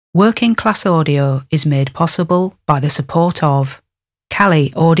Working Class Audio is made possible by the support of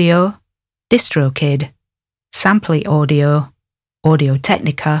Kali Audio, DistroKid, Sampley Audio, Audio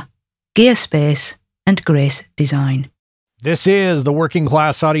Technica, Gearspace, and Grace Design. This is the Working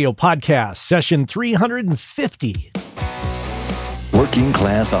Class Audio Podcast, session 350. Working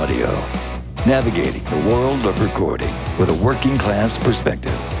Class Audio, navigating the world of recording with a working class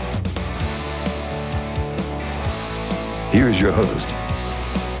perspective. Here's your host,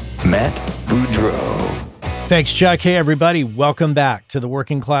 Matt Boudreau. Thanks, Chuck. Hey, everybody. Welcome back to the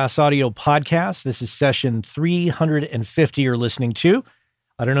Working Class Audio Podcast. This is session 350 you're listening to.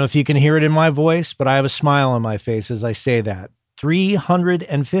 I don't know if you can hear it in my voice, but I have a smile on my face as I say that.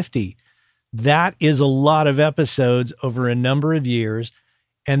 350. That is a lot of episodes over a number of years,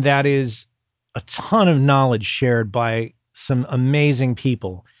 and that is a ton of knowledge shared by some amazing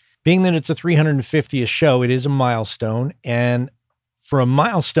people. Being that it's a 350th show, it is a milestone, and for a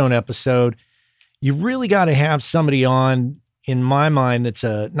milestone episode, you really got to have somebody on, in my mind, that's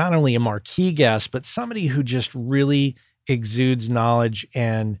not only a marquee guest, but somebody who just really exudes knowledge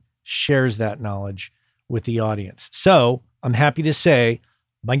and shares that knowledge with the audience. So I'm happy to say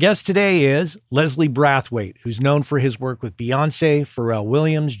my guest today is Leslie Brathwaite, who's known for his work with Beyonce, Pharrell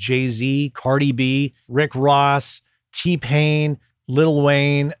Williams, Jay-Z, Cardi B, Rick Ross, T-Pain, Lil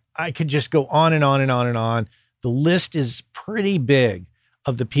Wayne. I could just go on and on and on and on. The list is pretty big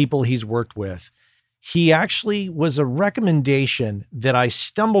of the people he's worked with. He actually was a recommendation that I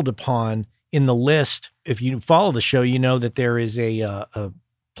stumbled upon in the list. If you follow the show, you know that there is a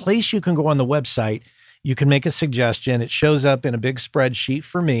place you can go on the website. You can make a suggestion. It shows up in a big spreadsheet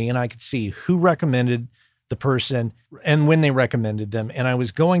for me, and I could see who recommended the person and when they recommended them. And I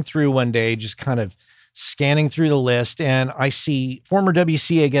was going through one day, just kind of scanning through the list, and I see former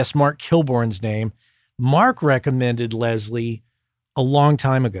WCA guest Mark Kilborn's name. Mark recommended Leslie a long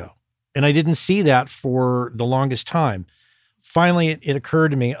time ago, and I didn't see that for the longest time. Finally, it occurred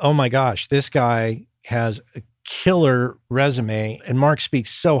to me, oh my gosh, this guy has a killer resume, and Mark speaks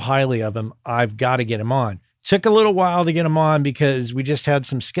so highly of him. I've got to get him on. Took a little while to get him on because we just had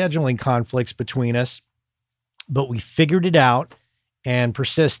some scheduling conflicts between us, but we figured it out and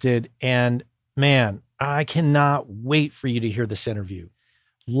persisted. And man, I cannot wait for you to hear this interview.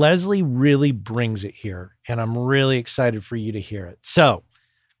 Leslie really brings it here, and I'm really excited for you to hear it. So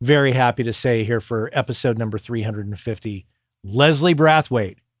very happy to say here for episode number 350, Leslie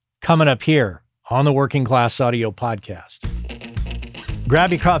Brathwaite, coming up here on the Working Class Audio Podcast. Grab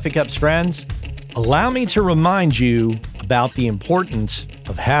your coffee cups, friends. Allow me to remind you about the importance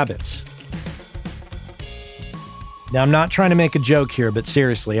of habits. Now, I'm not trying to make a joke here, but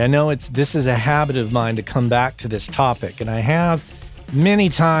seriously, I know this is a habit of mine to come back to this topic, and I have many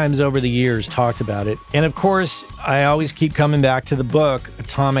times over the years talked about it. And of course, I always keep coming back to the book,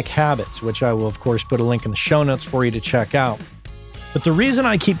 Atomic Habits, which I will, of course, put a link in the show notes for you to check out. But the reason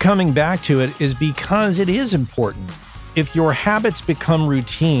I keep coming back to it is because it is important. If your habits become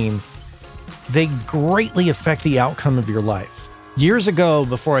routine, they greatly affect the outcome of your life. Years ago,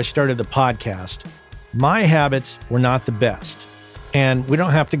 before I started the podcast, my habits were not the best. And we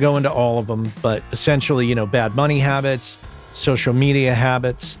don't have to go into all of them, but essentially, bad money habits, social media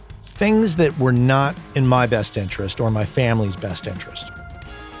habits, things that were not in my best interest or my family's best interest.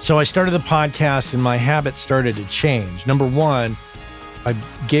 So I started the podcast and my habits started to change. Number one, I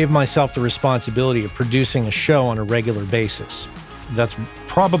gave myself the responsibility of producing a show on a regular basis. That's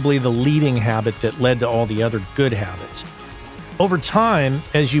probably the leading habit that led to all the other good habits. Over time,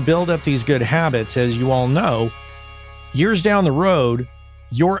 as you build up these good habits, as you all know, years down the road,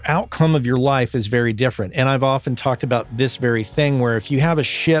 your outcome of your life is very different. And I've often talked about this very thing where if you have a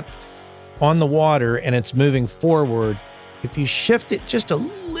ship on the water and it's moving forward, if you shift it just a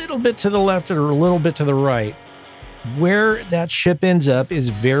little bit to the left or a little bit to the right, where that ship ends up is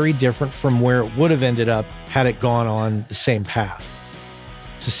very different from where it would have ended up had it gone on the same path.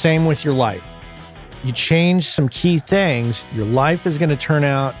 It's the same with your life. You change some key things, your life is going to turn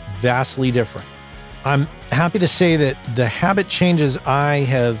out vastly different. I'm happy to say that the habit changes I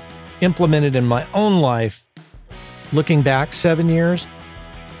have implemented in my own life, looking back 7 years,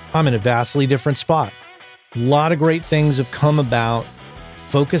 I'm in a vastly different spot. A lot of great things have come about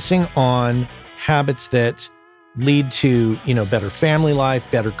focusing on habits that lead to, better family life,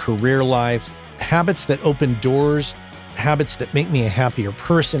 better career life, habits that open doors, habits that make me a happier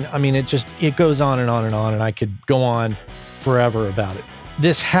person. I mean, it goes on and on and on, and I could go on forever about it.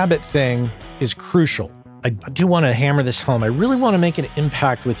 This habit thing is crucial. I do want to hammer this home. I really want to make an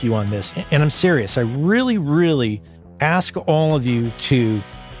impact with you on this. And I'm serious. I really, really ask all of you to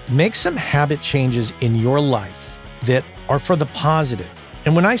make some habit changes in your life that are for the positive.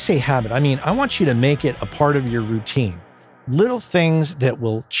 And when I say habit, I mean, I want you to make it a part of your routine. Little things that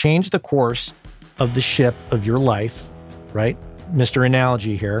will change the course of the ship of your life, right? Mr.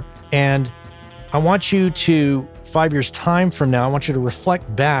 Analogy here. And I want you to, 5 years' time from now, I want you to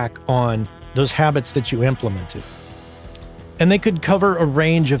reflect back on those habits that you implemented. And they could cover a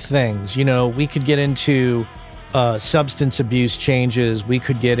range of things. You know, we could get into substance abuse changes. We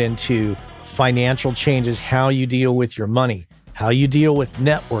could get into financial changes, how you deal with your money, how you deal with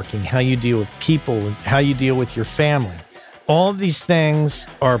networking, how you deal with people, and how you deal with your family. All of these things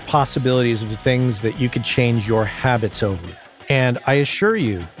are possibilities of things that you could change your habits over. And I assure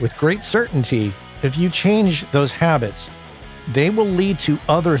you, with great certainty, if you change those habits, they will lead to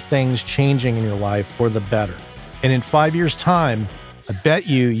other things changing in your life for the better. And in 5 years' time, I bet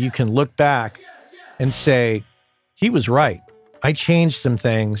you can look back and say, he was right. I changed some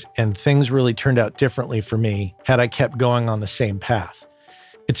things and things really turned out differently for me had I kept going on the same path.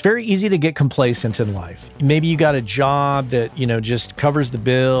 It's very easy to get complacent in life. Maybe you got a job that, just covers the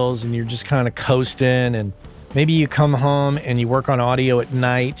bills and you're just kind of coasting, and maybe you come home and you work on audio at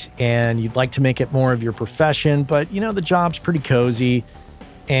night and you'd like to make it more of your profession, but the job's pretty cozy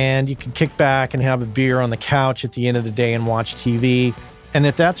and you can kick back and have a beer on the couch at the end of the day and watch TV. And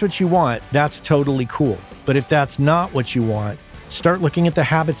if that's what you want, that's totally cool. But if that's not what you want, start looking at the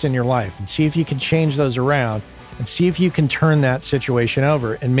habits in your life and see if you can change those around and see if you can turn that situation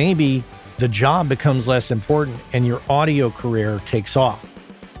over. And maybe the job becomes less important and your audio career takes off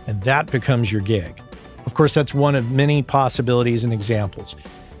and that becomes your gig. Of course, that's one of many possibilities and examples.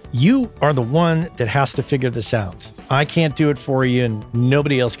 You are the one that has to figure this out. I can't do it for you and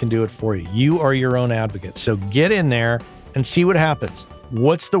nobody else can do it for you. You are your own advocate. So get in there and see what happens.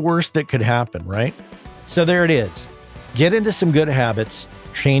 What's the worst that could happen, right? So there it is. Get into some good habits,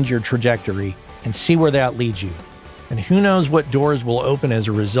 change your trajectory, and see where that leads you. And who knows what doors will open as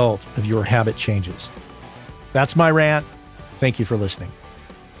a result of your habit changes. That's my rant. Thank you for listening.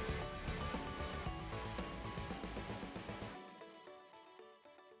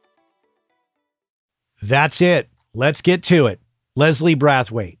 That's it. Let's get to it. Leslie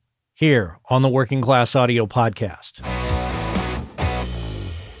Brathwaite, here on the Working Class Audio Podcast.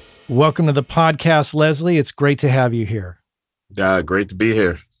 Welcome to the podcast, Leslie. It's great to have you here. Great to be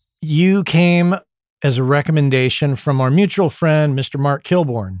here. You came as a recommendation from our mutual friend, Mr. Mark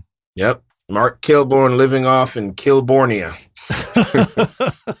Kilborn. Yep. Mark Kilborn, living off in Kilbornia.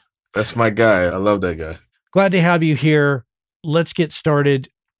 That's my guy. I love that guy. Glad to have you here. Let's get started.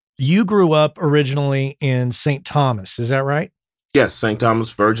 You grew up originally in St. Thomas, is that right? Yes, St.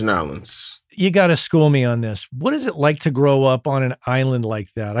 Thomas, Virgin Islands. You got to school me on this. What is it like to grow up on an island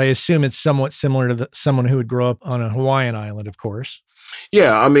like that? I assume it's somewhat similar to someone who would grow up on a Hawaiian island, of course.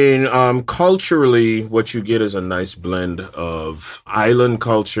 Yeah, I mean, culturally, what you get is a nice blend of island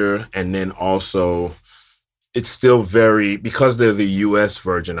culture, and then also it's still very, because they're the U.S.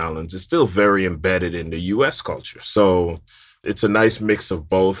 Virgin Islands, it's still very embedded in the U.S. culture. So it's a nice mix of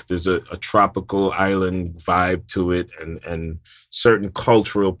both. There's a tropical island vibe to it and certain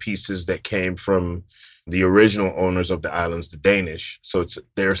cultural pieces that came from the original owners of the islands, the Danish. So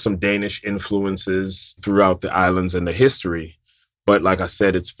there are some Danish influences throughout the islands and the history. But like I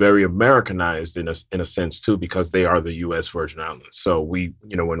said, it's very Americanized in a sense, too, because they are the U.S. Virgin Islands. So we,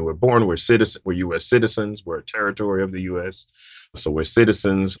 when we're born, we're U.S. citizens. We're a territory of the U.S. So we're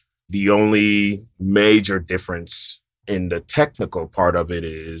citizens. The only major difference in the technical part of it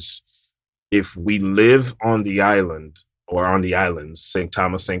is if we live on the island or on the islands, St.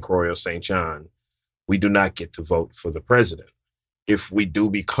 Thomas, St. Croix, or St. John, we do not get to vote for the president. If we do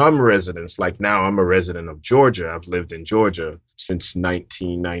become residents, like now I'm a resident of Georgia, I've lived in Georgia since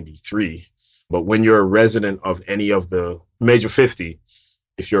 1993. But when you're a resident of any of the major 50,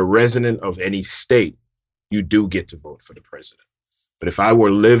 if you're a resident of any state, you do get to vote for the president. But if I were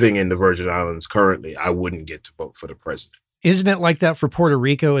living in the Virgin Islands currently, I wouldn't get to vote for the president. Isn't it like that for Puerto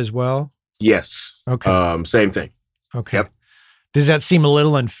Rico as well? Yes. Okay. Same thing. Okay. Yep. Does that seem a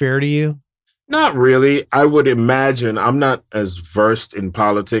little unfair to you? Not really. I would imagine, I'm not as versed in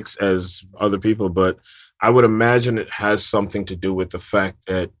politics as other people, but I would imagine it has something to do with the fact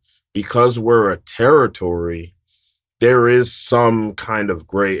that because we're a territory, there is some kind of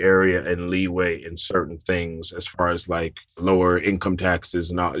gray area and leeway in certain things as far as like lower income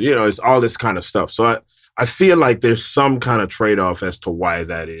taxes and all, it's all this kind of stuff. So I feel like there's some kind of trade-off as to why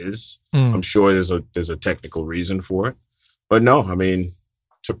that is. I'm sure there's a technical reason for it. But no, I mean,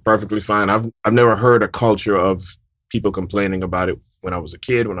 it's perfectly fine. I've never heard a culture of people complaining about it when I was a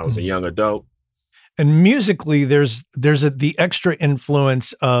kid, when I was a young adult. And musically, there's the extra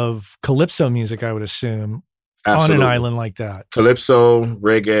influence of calypso music, I would assume. Absolutely. on an island like that? Calypso,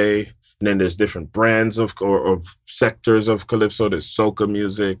 reggae, and then there's different brands of sectors of calypso. There's soca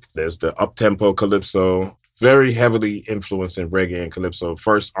music. There's the up-tempo calypso, very heavily influenced in reggae and calypso.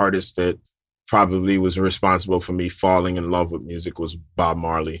 First artist that probably was responsible for me falling in love with music was Bob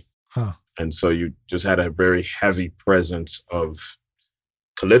Marley. Huh. And so you just had a very heavy presence of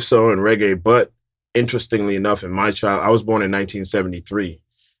calypso and reggae. But interestingly enough, I was born in 1973.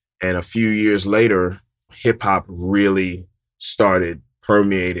 And a few years later, hip hop really started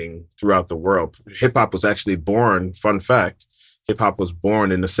permeating throughout the world. Hip hop was actually born, fun fact, hip hop was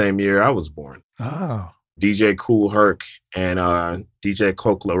born in the same year I was born. Oh. DJ Kool Herc and DJ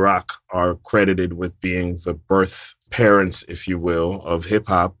Coke La Rock are credited with being the birth parents, if you will, of hip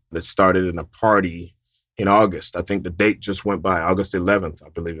hop that started in a party in August. I think the date just went by, August 11th, I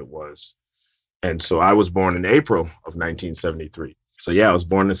believe it was. And so I was born in April of 1973. So yeah, I was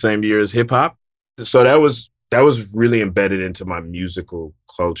born the same year as hip hop. So that was really embedded into my musical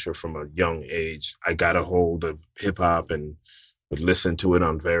culture from a young age. I got a hold of hip hop and would listen to it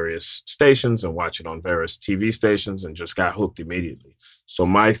on various stations and watch it on various TV stations and just got hooked immediately. So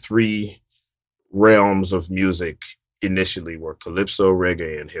my three realms of music initially were calypso,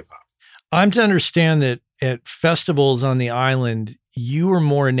 reggae, and hip hop. I'm to understand that at festivals on the island, you were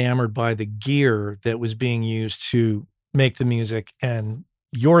more enamored by the gear that was being used to make the music, and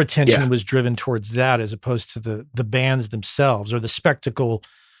your attention was driven towards that as opposed to the bands themselves or the spectacle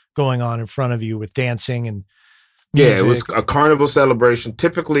going on in front of you with dancing and music. Yeah, it was a carnival celebration.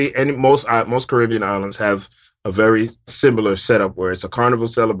 Typically, most Caribbean islands have a very similar setup where it's a carnival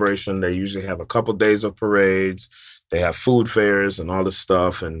celebration. They usually have a couple days of parades. They have food fairs and all this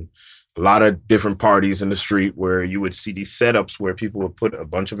stuff, and a lot of different parties in the street where you would see these setups where people would put a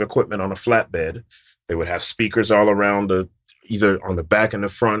bunch of equipment on a flatbed. They would have speakers all around either on the back and the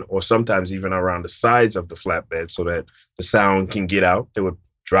front, or sometimes even around the sides of the flatbed so that the sound can get out. They would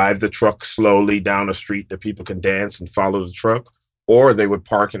drive the truck slowly down a street that people can dance and follow the truck, or they would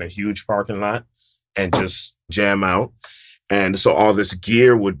park in a huge parking lot and just jam out. And so all this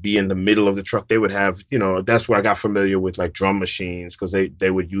gear would be in the middle of the truck. They would have, that's where I got familiar with like drum machines, because they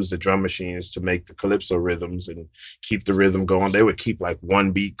would use the drum machines to make the calypso rhythms and keep the rhythm going. They would keep like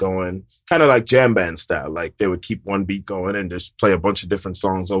one beat going, kind of like jam band style. Like they would keep one beat going and just play a bunch of different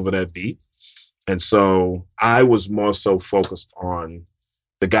songs over that beat. And so I was more so focused on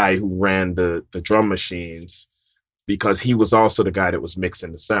the guy who ran the drum machines, because he was also the guy that was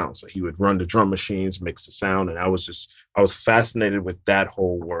mixing the sound. So he would run the drum machines, mix the sound. And I was fascinated with that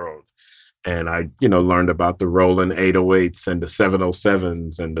whole world. And I, learned about the Roland 808s and the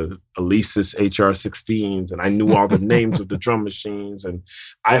 707s and the Alesis HR16s. And I knew all the names of the drum machines. And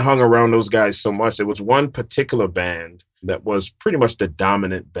I hung around those guys so much. There was one particular band that was pretty much the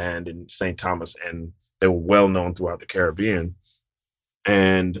dominant band in St. Thomas, and they were well known throughout the Caribbean.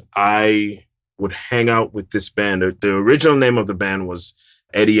 And I would hang out with this band. The original name of the band was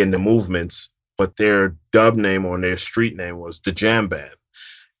Eddie and the Movements, but their dub name or their street name was the Jam Band.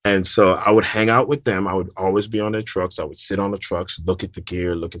 And so I would hang out with them. I would always be on their trucks. I would sit on the trucks, look at the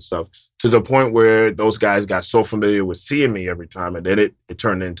gear, look at stuff, to the point where those guys got so familiar with seeing me every time. And then it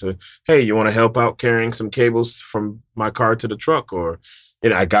turned into, hey, you want to help out carrying some cables from my car to the truck? Or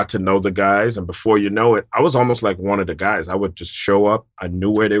I got to know the guys. And before you know it, I was almost like one of the guys. I would just show up. I knew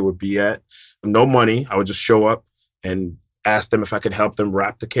where they would be at. No money. I would just show up and ask them if I could help them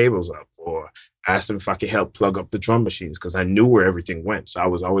wrap the cables up, or ask them if I could help plug up the drum machines, because I knew where everything went. So I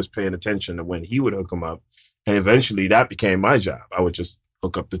was always paying attention to when he would hook them up. And eventually that became my job. I would just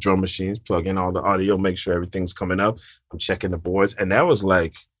hook up the drum machines, plug in all the audio, make sure everything's coming up. I'm checking the boards. And that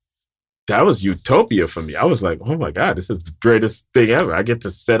was utopia for me. I was like, oh my God, this is the greatest thing ever. I get to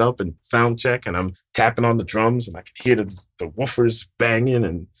set up and sound check, and I'm tapping on the drums, and I can hear the woofers banging.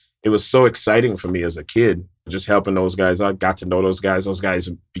 And it was so exciting for me as a kid, just helping those guys. I got to know those guys. Those guys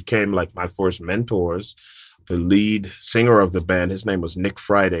became like my first mentors. The lead singer of the band, his name was Nick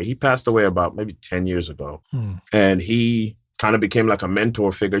Friday. He passed away about maybe 10 years ago. And he kind of became like a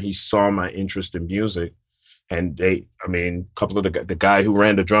mentor figure. He saw my interest in music. And a couple of the guy who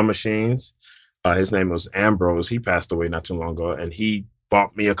ran the drum machines, his name was Ambrose. He passed away not too long ago. And he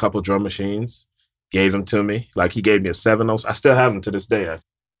bought me a couple drum machines, gave them to me. Like he gave me a 707. I still have them to this day.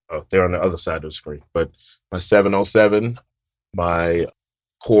 They're on the other side of the screen. But my 707, my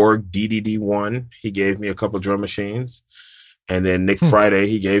Korg DDD1, he gave me a couple drum machines. And then Nick Friday,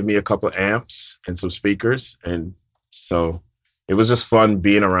 he gave me a couple amps and some speakers. And so it was just fun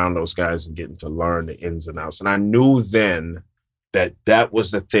being around those guys and getting to learn the ins and outs. And I knew then that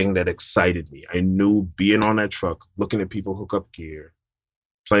was the thing that excited me. I knew being on that truck, looking at people hook up gear,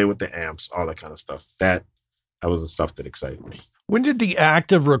 playing with the amps, all that kind of stuff. That That was the stuff that excited me. When did the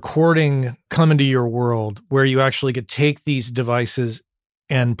act of recording come into your world where you actually could take these devices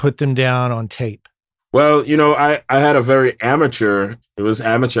and put them down on tape? Well, I had a very it was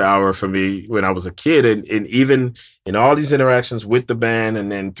amateur hour for me when I was a kid. And even in all these interactions with the band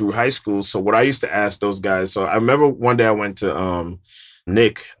and then through high school. So what I used to ask those guys, so I remember one day I went to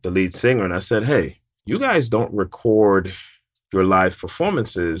Nick, the lead singer, and I said, hey, you guys don't record your live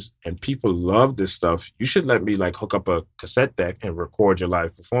performances and people love this stuff. You should let me hook up a cassette deck and record your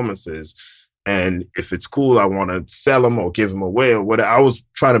live performances. And if it's cool, I want to sell them or give them away or whatever. I was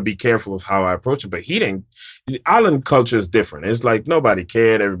trying to be careful of how I approach it, but he didn't. The island culture is different. It's like nobody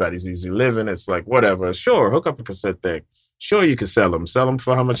cared. Everybody's easy living. It's like, whatever. Sure, hook up a cassette deck. Sure, you can sell them. Sell them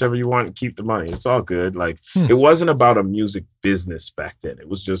for how much ever you want and keep the money. It's all good. It wasn't about a music business back then. It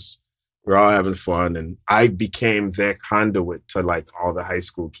was just, we're all having fun. And I became their conduit to all the high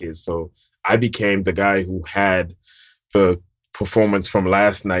school kids. So I became the guy who had the performance from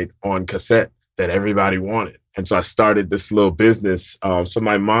last night on cassette that everybody wanted. And so I started this little business. So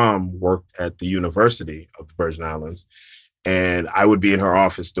my mom worked at the University of the Virgin Islands, and I would be in her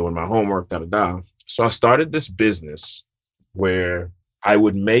office doing my homework, da-da-da. So I started this business where I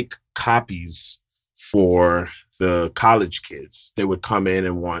would make copies for the college kids. They would come in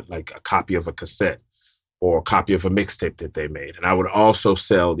and want a copy of a cassette or a copy of a mixtape that they made. And I would also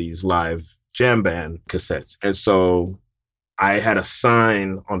sell these live jam band cassettes. And so I had a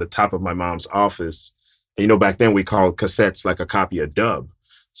sign on the top of my mom's office. And, back then we called cassettes a copy of dub.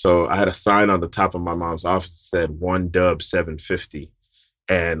 So I had a sign on the top of my mom's office that said one dub $7.50.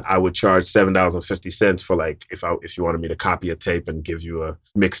 And I would charge $7.50 for if you wanted me to copy a tape and give you a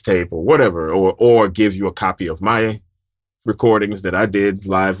mixtape or whatever, or give you a copy of my recordings that I did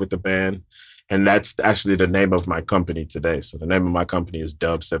live with the band. And that's actually the name of my company today. So the name of my company is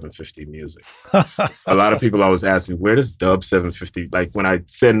Dub 750 Music. A lot of people always ask me, where does Dub 750, when I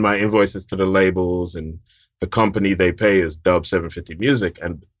send my invoices to the labels and the company they pay is Dub 750 Music.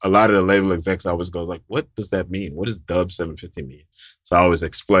 And a lot of the label execs always go what does that mean? What does Dub 750 mean? So I always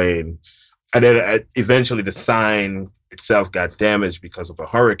explain. And then eventually the sign itself got damaged because of a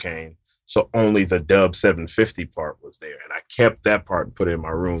hurricane. So only the Dub 750 part was there. And I kept that part and put it in my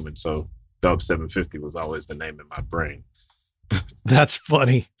room. And so Dub 750 was always the name in my brain. That's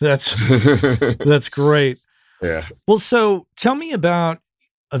funny. That's great. Yeah. Well, so tell me about,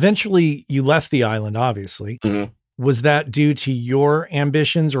 eventually you left the island, obviously. Mm-hmm. Was that due to your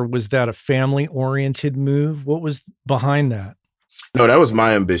ambitions or was that a family-oriented move? What was behind that? No, that was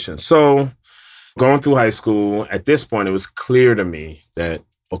my ambition. So going through high school, at this point, it was clear to me that,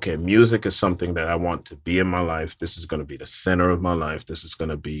 okay, music is something that I want to be in my life. This is going to be the center of my life. This is going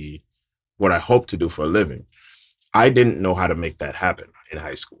to be what I hope to do for a living. I didn't know how to make that happen in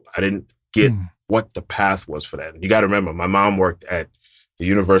high school. I didn't get what the path was for that. And you got to remember, my mom worked at the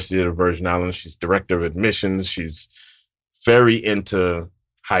University of the Virgin Islands. She's director of admissions. She's very into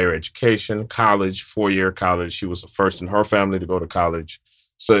higher education, college, 4-year college. She was the first in her family to go to college.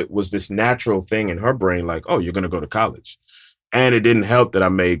 So it was this natural thing in her brain, oh, you're going to go to college. And it didn't help that I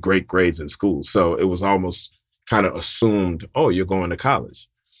made great grades in school. So it was almost kind of assumed, oh, you're going to college.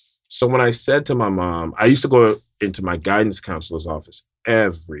 So when I said to my mom, I used to go into my guidance counselor's office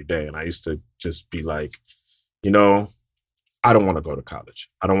every day. And I used to just be like, I don't want to go to college.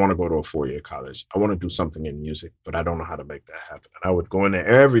 I don't want to go to a 4-year college. I want to do something in music, but I don't know how to make that happen. And I would go in there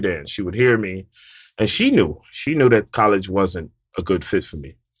every day and she would hear me. And she knew that college wasn't a good fit for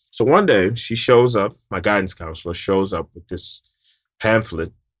me. So one day she shows up, my guidance counselor shows up with this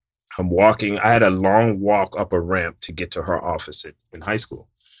pamphlet. I'm walking. I had a long walk up a ramp to get to her office in high school.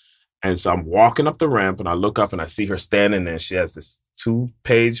 And so I'm walking up the ramp and I look up and I see her standing there. She has this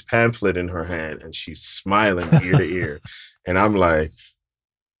 2-page pamphlet in her hand and she's smiling ear to ear. And I'm like,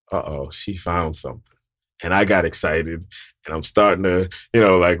 uh-oh, she found something. And I got excited and I'm starting to,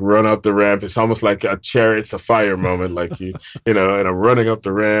 run up the ramp. It's almost like a Chariots of Fire moment, and I'm running up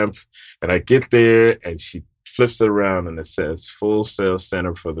the ramp and I get there and she flips it around and it says Full Sail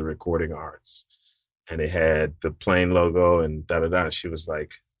Center for the Recording Arts. And it had the plain logo and da-da-da. She was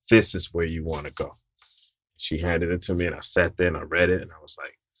like, this is where you want to go. She handed it to me and I sat there and I read it and I was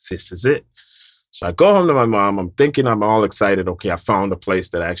like, this is it. So I go home to my mom. I'm thinking I'm all excited. Okay, I found a place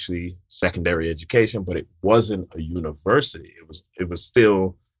that actually secondary education, but it wasn't a university. It was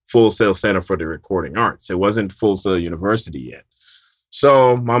still Full Sail Center for the Recording Arts. It wasn't Full Sail University yet.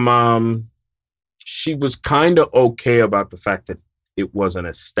 So my mom, she was kind of okay about the fact that it was an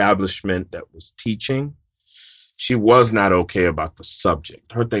establishment that was teaching. She was not okay about the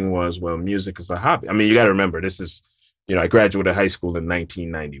subject. Her thing was, well, music is a hobby. I mean, you got to remember, this is, I graduated high school in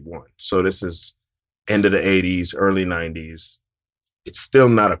 1991. So this is end of the 80s, early 90s, it's still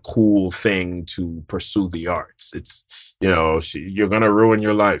not a cool thing to pursue the arts. It's, you're going to ruin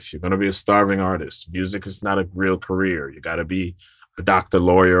your life. You're going to be a starving artist. Music is not a real career. You got to be a doctor,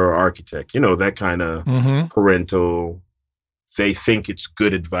 lawyer, or architect. That kind of parental, they think it's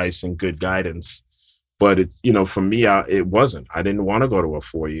good advice and good guidance. But it's, for me, it wasn't. I didn't want to go to a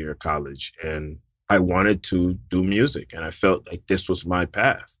 4-year college, and I wanted to do music, and I felt like this was my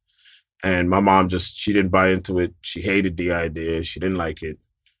path. And my mom she didn't buy into it. She hated the idea. She didn't like it.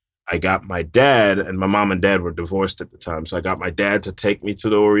 I got my dad, and my mom and dad were divorced at the time. So I got my dad to take me to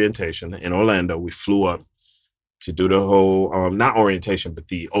the orientation in Orlando. We flew up to do the whole, not orientation, but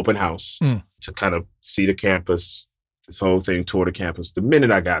the open house to kind of see the campus, this whole thing, tour the campus. The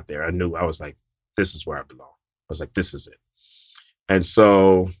minute I got there, I knew, I was like, this is where I belong. I was like, this is it. And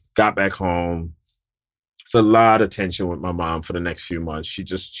so got back home. It's a lot of tension with my mom for the next few months.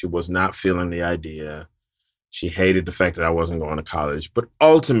 She was not feeling the idea. She hated the fact that I wasn't going to college. But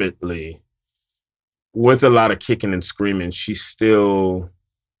ultimately, with a lot of kicking and screaming, she still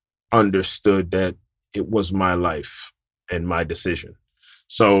understood that it was my life and my decision.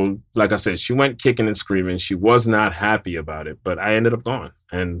 So, like I said, she went kicking and screaming. She was not happy about it, but I ended up going.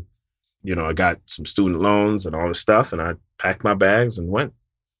 And, I got some student loans and all this stuff, and I packed my bags and went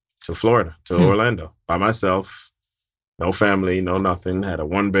to Florida, to Orlando, by myself, no family, no nothing. Had a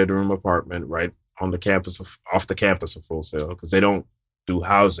 1-bedroom apartment right on the campus, off the campus of Full Sail, because they don't do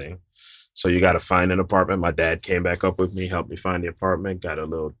housing. So you got to find an apartment. My dad came back up with me, helped me find the apartment, got a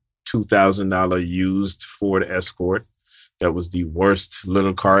little $2,000 used Ford Escort. That was the worst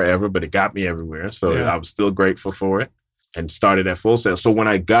little car ever, but it got me everywhere. So I was still grateful for it, and started at Full Sail. So when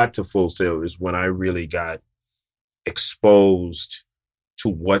I got to Full Sail is when I really got exposed to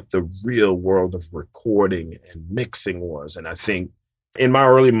what the real world of recording and mixing was. And I think in my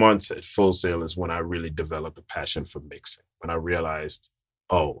early months at Full Sail is when I really developed a passion for mixing. When I realized,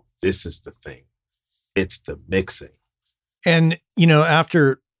 oh, this is the thing. It's the mixing. And,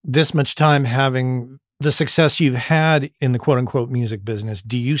 after this much time having the success you've had in the quote unquote music business,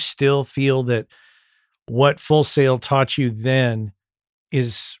 do you still feel that what Full Sail taught you then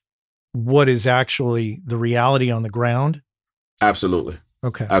is what is actually the reality on the ground? Absolutely.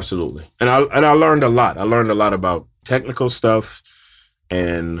 Okay. Absolutely. And I learned a lot. I learned a lot about technical stuff.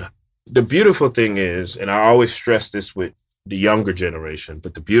 And the beautiful thing is, and I always stress this with the younger generation,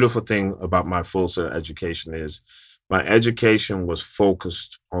 but the beautiful thing about my Full Sail education is my education was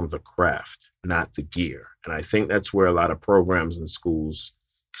focused on the craft, not the gear. And I think that's where a lot of programs in schools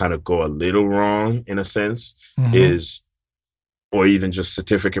kind of go a little wrong, in a sense, or even just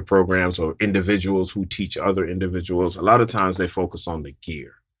certificate programs or individuals who teach other individuals. A lot of times they focus on the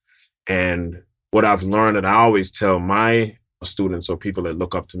gear. And what I've learned, and I always tell my students or people that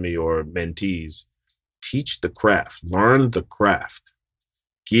look up to me or mentees, teach the craft, learn the craft.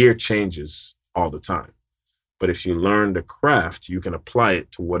 Gear changes all the time. But if you learn the craft, you can apply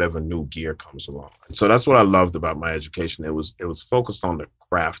it to whatever new gear comes along. And so that's what I loved about my education. It was focused on the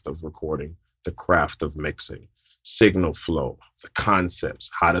craft of recording, the craft of mixing, signal flow, the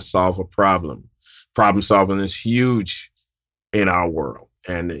concepts, how to solve a problem. Problem solving is huge in our world.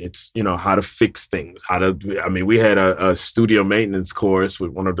 And it's, how to fix things, we had a studio maintenance course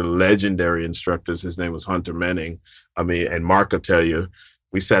with one of the legendary instructors. His name was Hunter Menning. And Mark will tell you,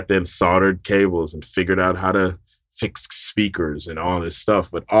 we sat there and soldered cables and figured out how to fix speakers and all this stuff.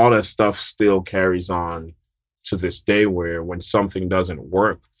 But all that stuff still carries on to this day, where when something doesn't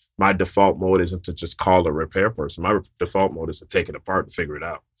work, my default mode isn't to just call a repair person. My default mode is to take it apart and figure it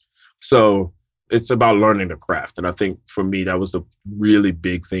out. So it's about learning the craft. And I think for me, that was the really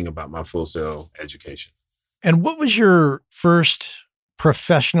big thing about my Full Sail education. And what was your first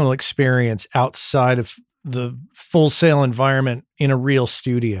professional experience outside of the Full Sail environment in a real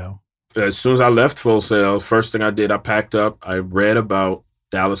studio? As soon as I left Full Sail, first thing I did, I packed up. I read about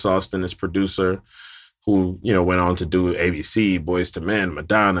Dallas Austin, this producer who, went on to do ABC, Boyz II Men,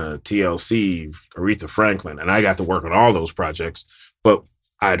 Madonna, TLC, Aretha Franklin. And I got to work on all those projects. But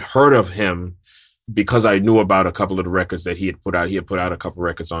I'd heard of him because I knew about a couple of the records that he had put out. He had put out a couple of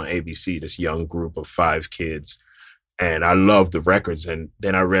records on ABC, this young group of 5 kids. And I loved the records. And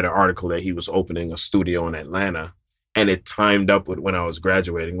then I read an article that he was opening a studio in Atlanta. And it timed up with when I was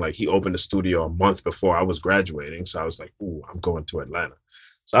graduating. Like, he opened a studio a month before I was graduating. So I was like, ooh, I'm going to Atlanta.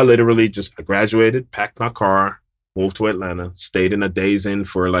 So I literally I graduated, packed my car, moved to Atlanta, stayed in a Days Inn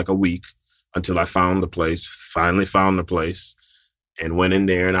for like a week until I found the place, finally found the place, and went in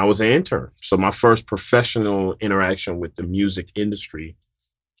there, and I was an intern. So my first professional interaction with the music industry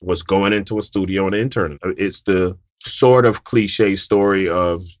was going into a studio and interning. It's the sort of cliche story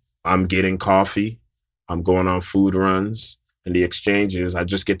of I'm getting coffee I'm going on food runs. And the exchanges, I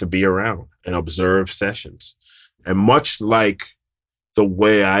just get to be around and observe sessions. And much like the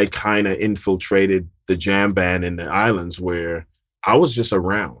way I kind of infiltrated the jam band in the islands, where I was just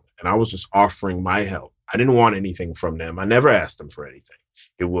around and I was just offering my help. I didn't want anything from them. I never asked them for anything.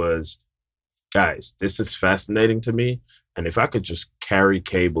 It was, guys, this is fascinating to me. And if I could just carry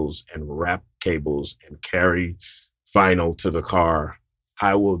cables and wrap cables and carry vinyl to the car,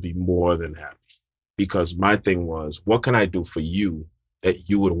 I will be more than happy. Because my thing was, what can I do for you that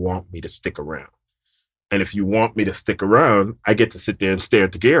you would want me to stick around? And if you want me to stick around, I get to sit there and stare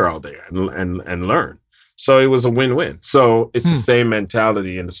at the gear all day and learn. So it was a win-win. So it's the same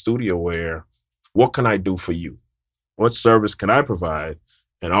mentality in the studio where, what can I do for you? What service can I provide?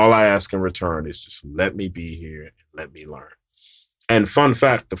 And all I ask in return is just let me be here and let me learn. And fun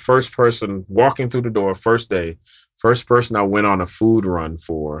fact, the first person walking through the door, first day, first person I went on a food run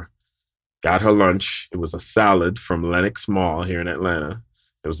for, got her lunch. It was a salad from Lenox Mall here in Atlanta.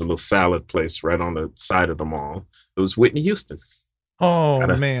 There was a little salad place right on the side of the mall. It was Whitney Houston. Oh,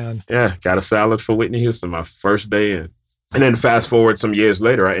 man. Yeah, got a salad for Whitney Houston my first day in. And then fast forward some years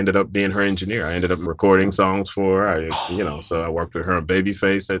later, I ended up being her engineer. I ended up recording songs for her. So I worked with her on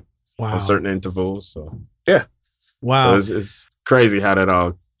Babyface at certain intervals. So, yeah. Wow. So it's crazy how that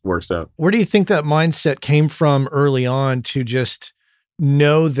all works out. Where do you think that mindset came from early on to just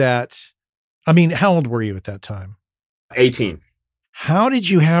know that? I mean, how old were you at that time? 18. How did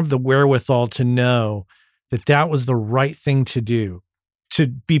you have the wherewithal to know that that was the right thing to do, to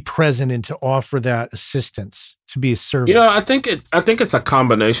be present and to offer that assistance, to be a service? I think it's a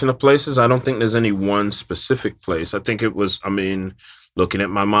combination of places. I don't think there's any one specific place. I think it was, looking at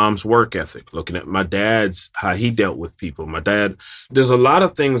my mom's work ethic, looking at my dad's, how he dealt with people. My dad, there's a lot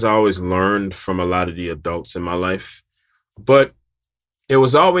of things I always learned from a lot of the adults in my life, but there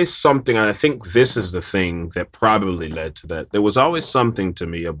was always something, and I think this is the thing that probably led to that. There was always something to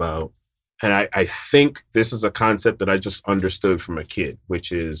me about, and I think this is a concept that I just understood from a kid,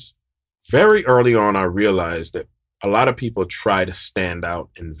 which is very early on, I realized that a lot of people try to stand out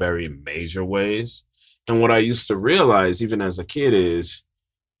in very major ways. And what I used to realize, even as a kid, is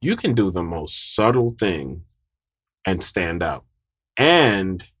you can do the most subtle thing and stand out.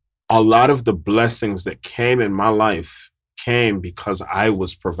 And a lot of the blessings that came in my life came because I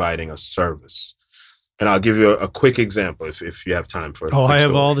was providing a service. And I'll give you a quick example if you have time for it. Oh, I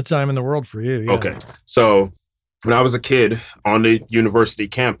have all the time in the world for you. Yeah. Okay. So when I was a kid on the university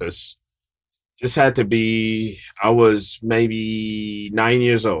campus, this had to be, I was maybe 9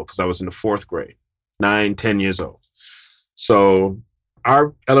 years old because I was in the 4th grade, 10 years old. So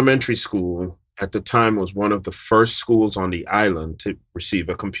our elementary school at the time was one of the first schools on the island to receive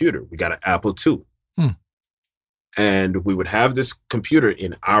a computer. We got an Apple II. And we would have this computer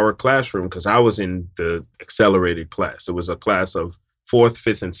in our classroom because I was in the accelerated class. It was a class of 4th,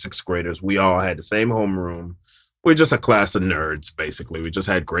 5th, and 6th graders. We all had the same homeroom. We're just a class of nerds, basically. We just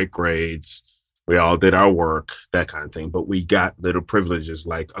had great grades. We all did our work, that kind of thing. But we got little privileges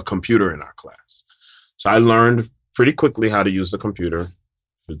like a computer in our class. So I learned pretty quickly how to use the computer.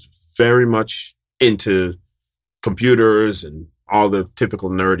 I was very much into computers and all the typical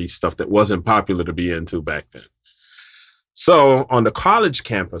nerdy stuff that wasn't popular to be into back then. So on the college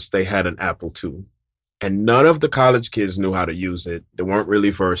campus, they had an Apple II, and none of the college kids knew how to use it. They weren't really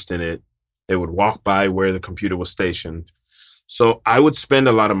versed in it. They would walk by where the computer was stationed. So I would spend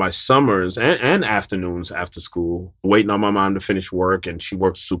a lot of my summers and afternoons after school waiting on my mom to finish work, and she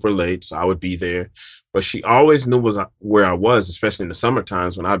worked super late, so I would be there. But she always knew where I was, especially in the summer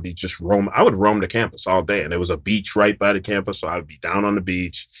times when I'd be just I would roam the campus all day, and there was a beach right by the campus, so I would be down on the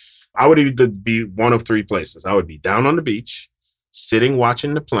beach. I would either be one of 3 places. I would be down on the beach, sitting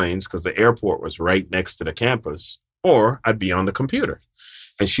watching the planes because the airport was right next to the campus, or I'd be on the computer.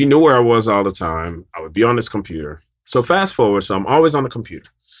 And she knew where I was all the time. I would be on this computer. So fast forward, so I'm always on the computer.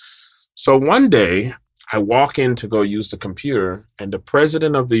 So one day, I walk in to go use the computer, and the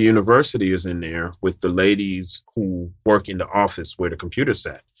president of the university is in there with the ladies who work in the office where the computer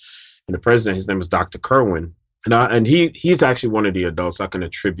sat. And the president, his name is Dr. Kerwin. And he's actually one of the adults I can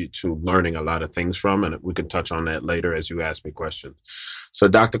attribute to learning a lot of things from, and we can touch on that later as you ask me questions. So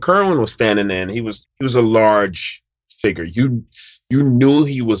Dr. Kerwin was standing there, and he was a large figure. You knew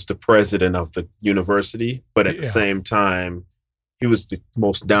he was the president of the university, but at the same time, he was the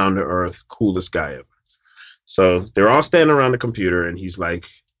most down-to-earth, coolest guy ever. So they're all standing around the computer, and he's like,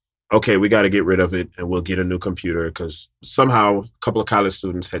 okay, we got to get rid of it and we'll get a new computer because somehow a couple of college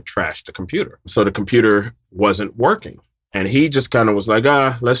students had trashed the computer. So the computer wasn't working. And he just kind of was like,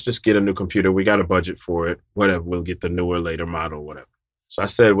 let's just get a new computer. We got a budget for it. Whatever, we'll get the newer, later model, whatever. So I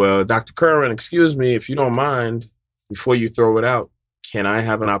said, well, Dr. Curran, excuse me, if you don't mind, before you throw it out, can I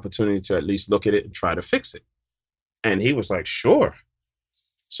have an opportunity to at least look at it and try to fix it? And he was like, sure.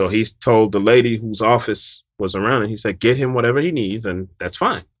 So he told the lady whose office was around, and he said, get him whatever he needs, and that's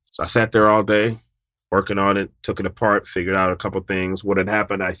fine. So I sat there all day working on it, took it apart, figured out a couple things. What had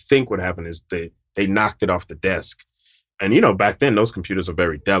happened, I think what happened is they knocked it off the desk. And, you know, back then, those computers are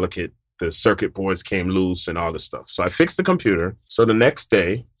very delicate. The circuit boards came loose and all this stuff. So I fixed the computer. So the next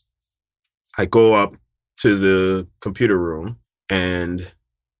day, I go up to the computer room, and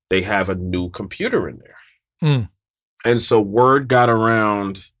they have a new computer in there. Mm. And so word got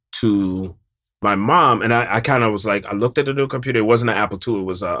around to my mom, and I kind of was like, I looked at the new computer. It wasn't an Apple II. It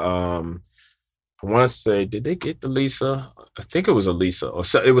was I want to say, did they get the Lisa? I think it was a Lisa. Or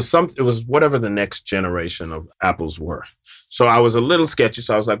so, it was whatever the next generation of Apples were. So I was a little sketchy.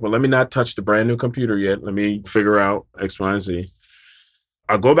 So I was like, well, let me not touch the brand new computer yet. Let me figure out X, Y, and Z.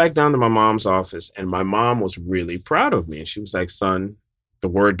 I go back down to my mom's office, and my mom was really proud of me. And she was like, son, the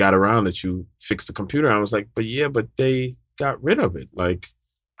word got around that you fixed the computer. And I was like, but they got rid of it. Like,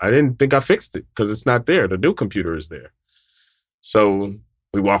 I didn't think I fixed it because it's not there. The new computer is there. So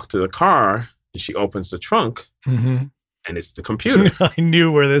we walk to the car, and she opens the trunk, Mm-hmm. and it's the computer. I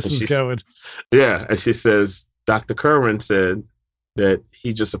knew where this was going. Yeah. And she says, Dr. Curran said that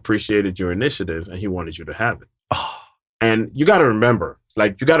he just appreciated your initiative and he wanted you to have it. Oh. And you got to remember,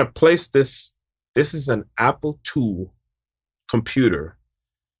 like, you got to place this. This is an Apple II computer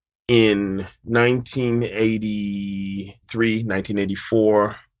in 1983,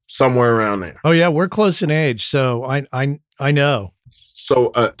 1984, somewhere around there. Oh, yeah. We're close in age. So I know. So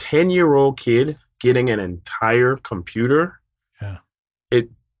a 10-year-old kid getting an entire computer, yeah, it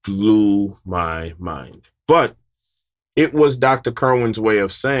blew my mind. But it was Dr. Kerwin's way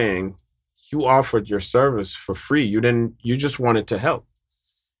of saying, you offered your service for free. You just wanted to help.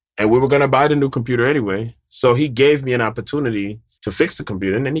 And we were going to buy the new computer anyway. So he gave me an opportunity to fix the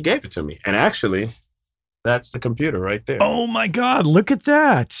computer, and then he gave it to me. And actually, that's the computer right there. Oh my God, look at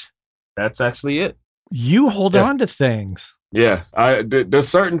that. That's actually it. You hold on to things. Yeah, there's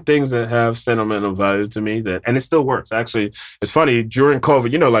certain things that have sentimental value to me and it still works. Actually, it's funny, during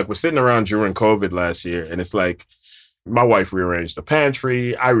COVID, you know, like we're sitting around during COVID last year, and it's like my wife rearranged the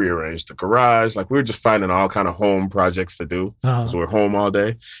pantry, I rearranged the garage. Like we were just finding all kind of home projects to do because we're home all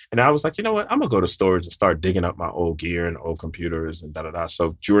day. And I was like, you know what, I'm gonna go to storage and start digging up my old gear and old computers and da-da-da.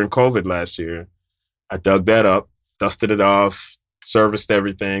 So during COVID last year, I dug that up, dusted it off, serviced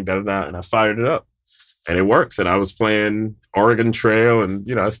everything, da-da-da, and I fired it up. And it works. And I was playing Oregon Trail, and,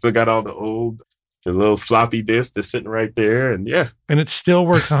 you know, I still got all the little floppy disk that's sitting right there. And yeah. And it still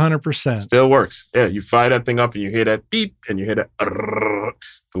works 100%. Still works. Yeah. You fire that thing up and you hear that beep and you hear that the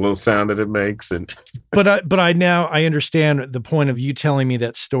little sound that it makes. And But I now understand the point of you telling me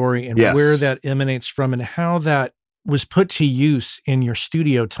that story and where that emanates from and how that was put to use in your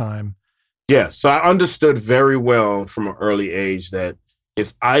studio time. Yeah. So I understood very well from an early age that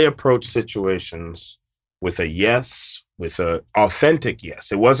if I approach situations with a yes, with an authentic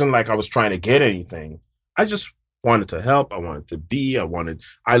yes. It wasn't like I was trying to get anything. I just wanted to help. I wanted to be.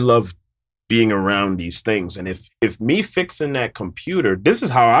 I love being around these things. And if me fixing that computer, this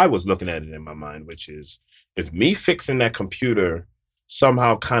is how I was looking at it in my mind, which is if me fixing that computer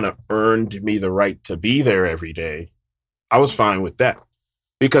somehow kind of earned me the right to be there every day, I was fine with that.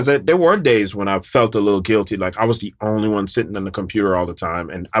 Because there were days when I felt a little guilty, like I was the only one sitting on the computer all the time.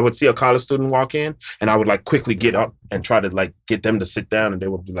 And I would see a college student walk in and I would like quickly get up and try to like get them to sit down. And they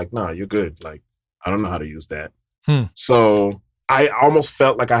would be like, no, you're good. Like, I don't know how to use that. So I almost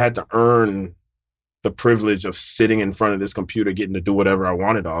felt like I had to earn the privilege of sitting in front of this computer, getting to do whatever I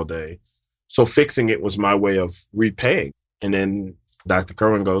wanted all day. So fixing it was my way of repaying. And then Dr.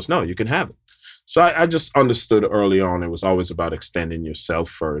 Kerwin goes, no, you can have it. So I just understood early on it was always about extending yourself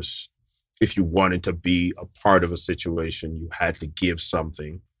first. If you wanted to be a part of a situation, you had to give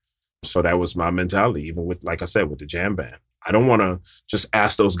something. So that was my mentality, even with, like I said, with the jam band. I don't want to just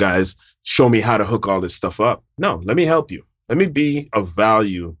ask those guys, show me how to hook all this stuff up. No, let me help you. Let me be of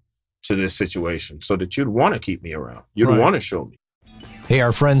value to this situation so that you'd want to keep me around. You'd want to show me. Hey,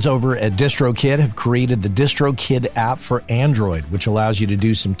 our friends over at DistroKid have created the DistroKid app for Android, which allows you to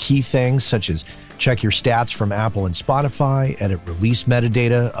do some key things such as check your stats from Apple and Spotify, edit release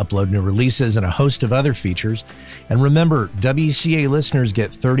metadata, upload new releases, and a host of other features. And remember, WCA listeners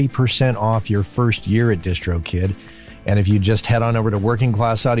get 30% off your first year at DistroKid. And if you just head on over to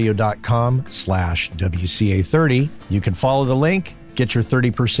workingclassaudio.com/WCA30, you can follow the link, get your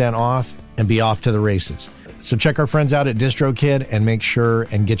 30% off, and be off to the races. So check our friends out at DistroKid and make sure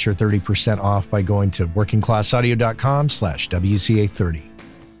and get your 30% off by going to workingclassaudio.com/WCA30.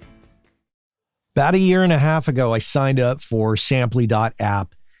 About a year and a half ago, I signed up for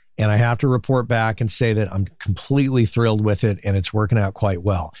Samply.app, and I have to report back and say that I'm completely thrilled with it, and it's working out quite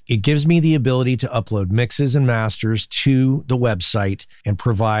well. It gives me the ability to upload mixes and masters to the website and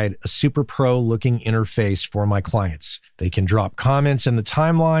provide a super pro looking interface for my clients. They can drop comments in the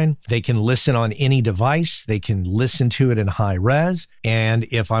timeline. They can listen on any device. They can listen to it in high res. And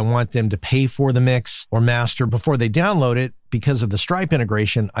if I want them to pay for the mix or master before they download it, because of the Stripe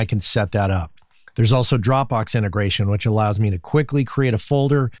integration, I can set that up. There's also Dropbox integration, which allows me to quickly create a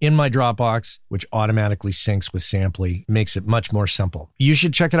folder in my Dropbox, which automatically syncs with Samply, makes it much more simple. You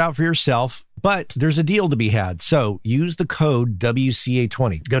should check it out for yourself, but there's a deal to be had. So use the code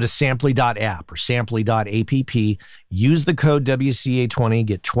WCA20. Go to Samply.app or Samply.app. Use the code WCA20,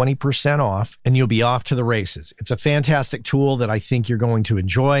 get 20% off, and you'll be off to the races. It's a fantastic tool that I think you're going to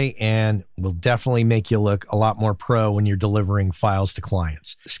enjoy and will definitely make you look a lot more pro when you're delivering files to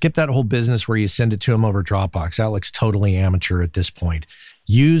clients. Skip that whole business where you send it to them over Dropbox. That looks totally amateur at this point.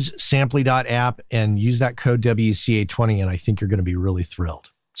 Use Samply.app and use that code WCA20, and I think you're going to be really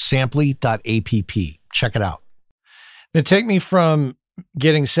thrilled. Samply.app. Check it out. Now, take me from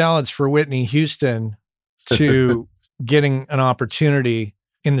getting salads for Whitney Houston to getting an opportunity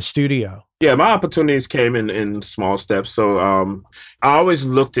in the studio. Yeah, my opportunities came in small steps. So I always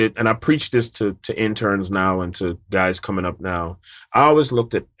looked at, and I preach this to interns now and to guys coming up now, I always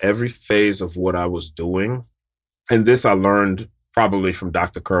looked at every phase of what I was doing. And this I learned probably from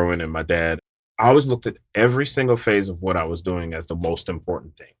Dr. Kerwin and my dad. I always looked at every single phase of what I was doing as the most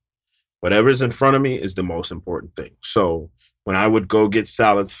important thing. Whatever's in front of me is the most important thing. So when I would go get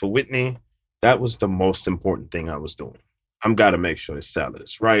salads for Whitney, that was the most important thing I was doing. I'm got to make sure the salad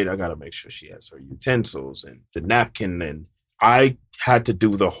is right. I got to make sure she has her utensils and the napkin. And I had to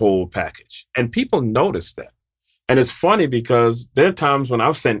do the whole package. And people noticed that. And it's funny because there are times when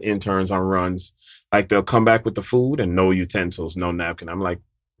I've sent interns on runs, like they'll come back with the food and no utensils, no napkin. I'm like,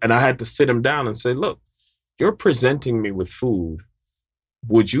 and I had to sit them down and say, look, you're presenting me with food.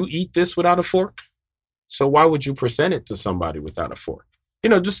 Would you eat this without a fork? So why would you present it to somebody without a fork? You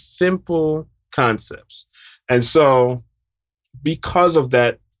know, just simple concepts. And so because of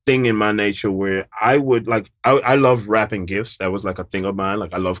that thing in my nature where I would I love wrapping gifts. That was like a thing of mine.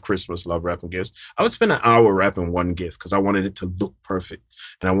 Like I love Christmas, love wrapping gifts. I would spend an hour wrapping one gift because I wanted it to look perfect.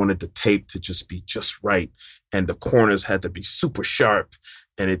 And I wanted the tape to just be just right. And the corners had to be super sharp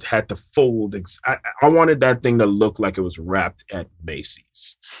and it had to fold. I wanted that thing to look like it was wrapped at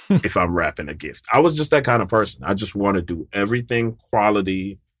Macy's if I'm wrapping a gift. I was just that kind of person. I just want to do everything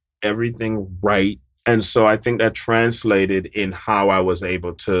quality, everything right. And so I think that translated in how I was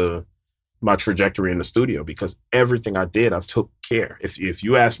able to, my trajectory in the studio, because everything I did, I took care. If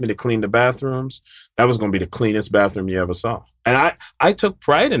you asked me to clean the bathrooms, that was going to be the cleanest bathroom you ever saw. And I took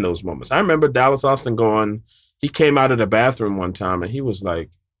pride in those moments. I remember Dallas Austin he came out of the bathroom one time and he was like,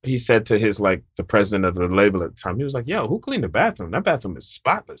 he said to the president of the label at the time, he was like, yo, who cleaned the bathroom? That bathroom is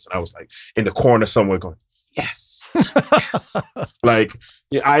spotless. And I was like in the corner somewhere going, yes, yes.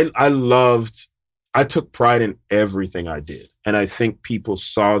 I took pride in everything I did. And I think people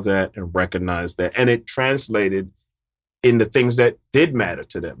saw that and recognized that. And it translated in the things that did matter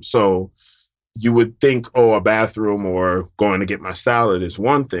to them. So you would think, oh, a bathroom or going to get my salad is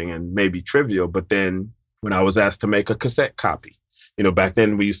one thing and maybe trivial. But then when I was asked to make a cassette copy, back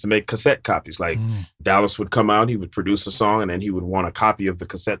then we used to make cassette copies. Like Dallas would come out, he would produce a song, and then he would want a copy of the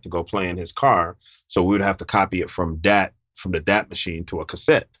cassette to go play in his car. So we would have to copy it from the DAT machine to a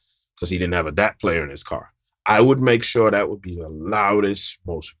cassette, because he didn't have a DAT player in his car. I would make sure that would be the loudest,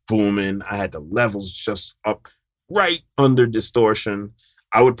 most booming. I had the levels just up right under distortion.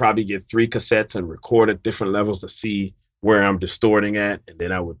 I would probably get 3 cassettes and record at different levels to see where I'm distorting at. And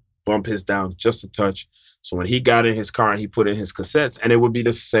then I would bump his down just a touch. So when he got in his car and he put in his cassettes, and it would be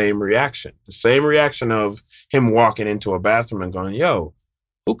the same reaction of him walking into a bathroom and going, yo,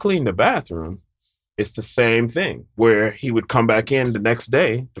 who cleaned the bathroom? It's the same thing where he would come back in the next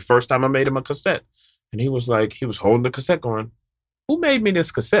day, the first time I made him a cassette. And he was holding the cassette going, who made me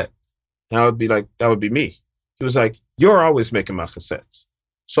this cassette? And I would be like, that would be me. He was like, you're always making my cassettes.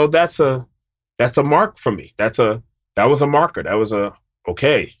 So that's a mark for me. That was a marker. That was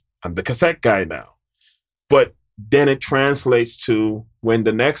okay, I'm the cassette guy now. But then it translates to when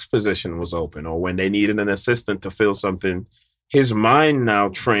the next position was open or when they needed an assistant to fill something, his mind now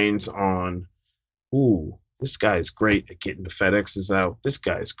trains on, ooh, this guy is great at getting the FedExes out. This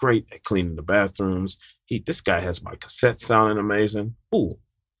guy is great at cleaning the bathrooms. This guy has my cassette sounding amazing. Ooh,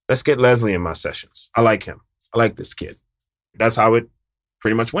 let's get Leslie in my sessions. I like him. I like this kid. That's how it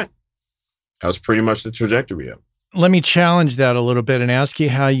pretty much went. That was pretty much the trajectory of it. Let me challenge that a little bit and ask you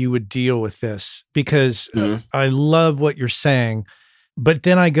how you would deal with this, because I love what you're saying. But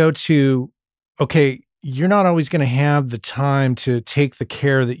then I go to, okay, you're not always going to have the time to take the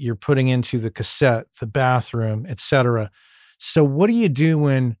care that you're putting into the cassette, the bathroom, et cetera. So what do you do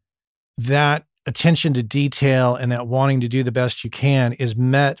when that attention to detail and that wanting to do the best you can is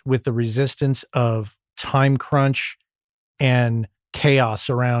met with the resistance of time crunch and chaos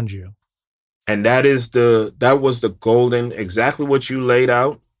around you? And that was the golden, exactly what you laid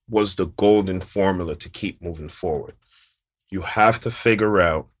out was the golden formula to keep moving forward. You have to figure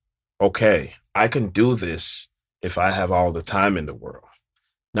out, okay, I can do this if I have all the time in the world.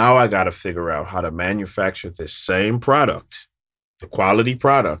 Now I got to figure out how to manufacture this same product, the quality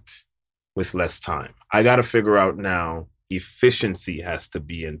product, with less time. I got to figure out now efficiency has to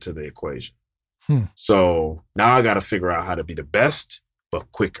be into the equation. So now I got to figure out how to be the best, but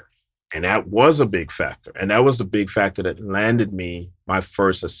quicker. And that was a big factor. And that was the big factor that landed me my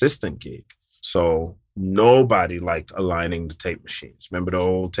first assistant gig. So nobody liked aligning the tape machines. Remember the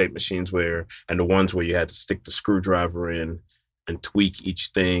old tape machines and the ones where you had to stick the screwdriver in and tweak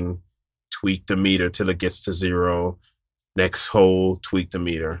each thing, tweak the meter till it gets to 0, next hole, tweak the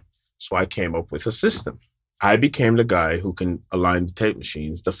meter. So I came up with a system. I became the guy who can align the tape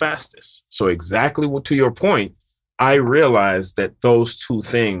machines the fastest. So exactly to your point, I realized that those two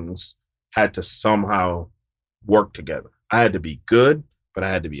things had to somehow work together. I had to be good, but I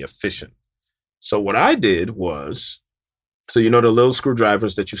had to be efficient. So what I did was, the little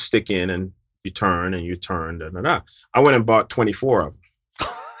screwdrivers that you stick in and you turn, I went and bought 24 of them.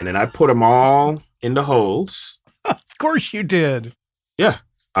 And then I put them all in the holes. Of course you did. Yeah.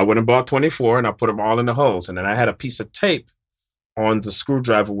 I went and bought 24 and I put them all in the holes. And then I had a piece of tape on the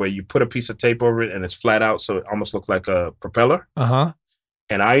screwdriver where you put a piece of tape over it and it's flat out. So it almost looked like a propeller. Uh-huh.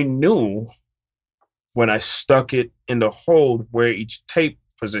 And I knew when I stuck it in the hole where each tape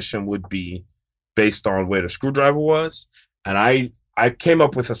position would be based on where the screwdriver was. And I came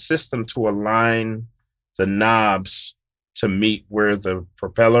up with a system to align the knobs to meet where the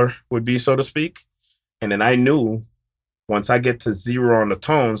propeller would be, so to speak. And then I knew once I get to 0 on the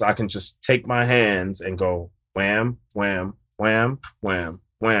tones, I can just take my hands and go wham, wham, wham, wham,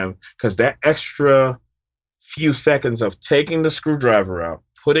 wham. Because that extra few seconds of taking the screwdriver out,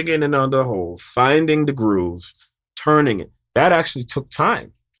 putting it in the hole, finding the groove, turning it, that actually took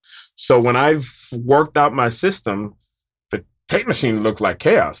time. So when I've worked out my system, the tape machine looked like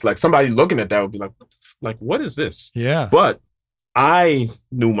chaos. Like somebody looking at that would be like, what is this? Yeah. But I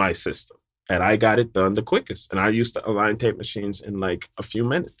knew my system and I got it done the quickest. And I used to align tape machines in like a few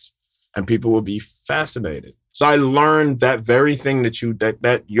minutes and people would be fascinated. So I learned that very thing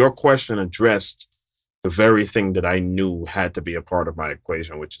that your question addressed, the very thing that I knew had to be a part of my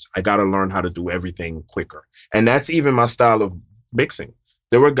equation, which is I got to learn how to do everything quicker. And that's even my style of mixing.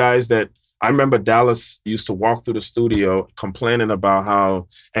 There were guys that I remember Dallas used to walk through the studio complaining about how,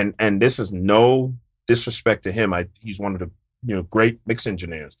 and this is no disrespect to him. He's one of the great mix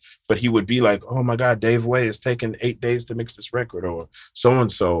engineers, but he would be like, oh my God, Dave Way is taking 8 days to mix this record or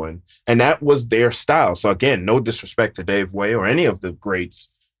so-and-so. And that was their style. So again, no disrespect to Dave Way or any of the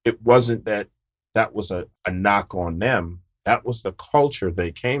greats. It wasn't that was a knock on them. That was the culture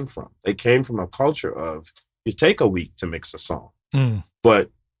they came from. They came from a culture of you take a week to mix a song.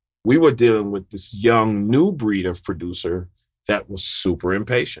 But we were dealing with this young new breed of producer that was super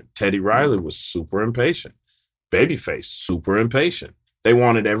impatient. Teddy Riley was super impatient. Babyface, super impatient. They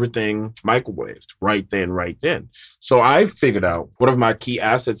wanted everything microwaved right then. So I figured out one of my key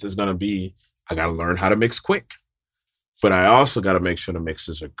assets is going to be, I got to learn how to mix quick, but I also got to make sure the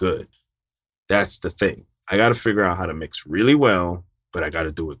mixes are good. That's the thing. I got to figure out how to mix really well, but I got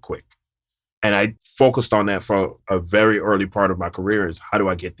to do it quick. And I focused on that for a very early part of my career is how do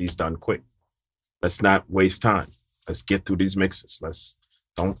I get these done quick? Let's not waste time. Let's get through these mixes.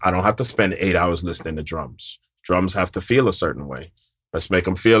 I don't have to spend 8 hours listening to drums. Drums have to feel a certain way. Let's make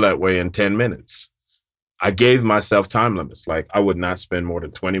them feel that way in 10 minutes. I gave myself time limits. Like I would not spend more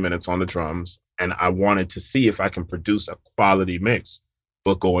than 20 minutes on the drums. And I wanted to see if I can produce a quality mix,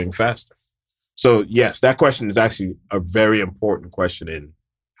 but going faster. So yes, that question is actually a very important question in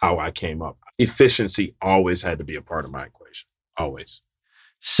how I came up. Efficiency always had to be a part of my equation. Always.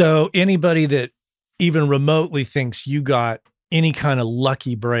 So anybody that even remotely thinks you got any kind of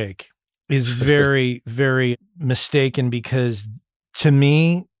lucky break is very, very mistaken, because to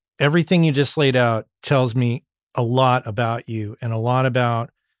me, everything you just laid out tells me a lot about you and a lot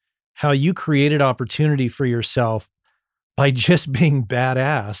about how you created opportunity for yourself by just being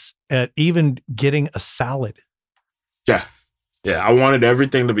badass at even getting a salad. Yeah. Yeah. I wanted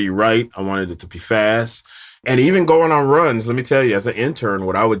everything to be right. I wanted it to be fast. And even going on runs, let me tell you, as an intern,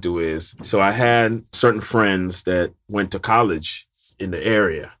 what I would do is, so I had certain friends that went to college in the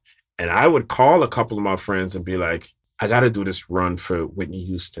area. And I would call a couple of my friends and be like, I got to do this run for Whitney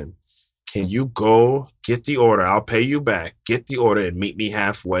Houston. Can you go get the order? I'll pay you back. Get the order and meet me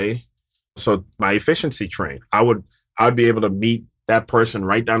halfway. So my efficiency train, I'd be able to meet that person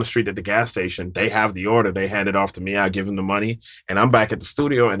right down the street at the gas station. They have the order. They hand it off to me. I give them the money. And I'm back at the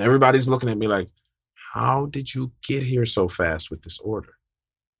studio and everybody's looking at me like, how did you get here so fast with this order?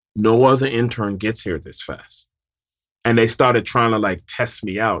 No other intern gets here this fast. And they started trying to like test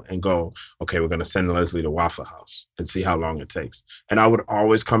me out and go, okay, we're going to send Leslie to Waffle House and see how long it takes. And I would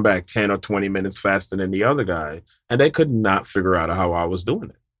always come back 10 or 20 minutes faster than the other guy. And they could not figure out how I was doing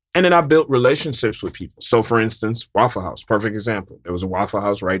it. And then I built relationships with people. So for instance, Waffle House, perfect example. There was a Waffle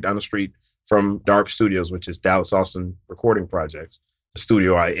House right down the street from DARP Studios, which is Dallas Austin Recording Projects, the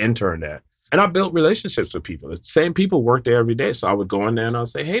studio I interned at. And I built relationships with people. The same people work there every day. So I would go in there and I'll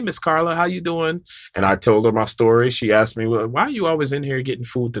say, hey, Miss Carla, how you doing? And I told her my story. She asked me, well, why are you always in here getting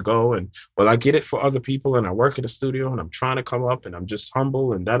food to go? And well, I get it for other people and I work at a studio and I'm trying to come up and I'm just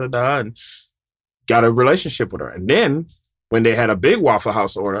humble and da-da-da. And got a relationship with her. And then when they had a big Waffle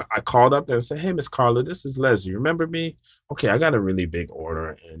House order, I called up there and said, hey, Miss Carla, this is Leslie. Remember me? Okay, I got a really big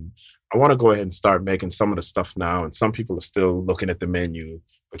order and I want to go ahead and start making some of the stuff now. And some people are still looking at the menu,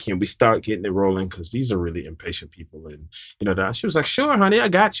 but can we start getting it rolling? Because these are really impatient people. And, she was like, sure, honey, I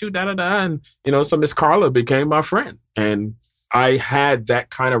got you, da-da-da. And, so Miss Carla became my friend. And I had that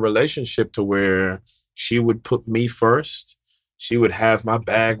kind of relationship to where she would put me first. She would have my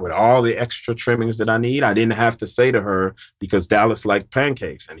bag with all the extra trimmings that I need. I didn't have to say to her because Dallas liked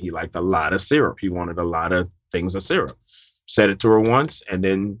pancakes and he liked a lot of syrup. He wanted a lot of things of syrup. Said it to her once, and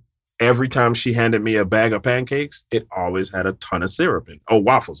then every time she handed me a bag of pancakes, it always had a ton of syrup in it. Oh,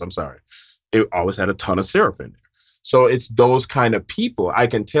 waffles, I'm sorry. It always had a ton of syrup in there. So it's those kind of people. I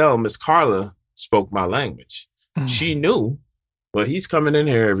can tell Miss Carla spoke my language. She knew, well, he's coming in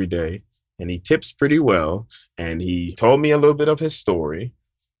here every day. And he tips pretty well. And he told me a little bit of his story.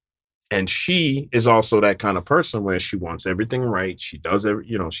 And she is also that kind of person where she wants everything right. She does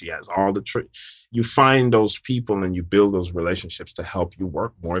she has all the tricks. You find those people and you build those relationships to help you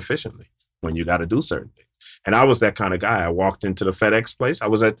work more efficiently when you got to do certain things. And I was that kind of guy. I walked into the FedEx place. I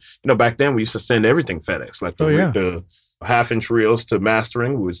was at, back then we used to send everything FedEx, like the half-inch reels to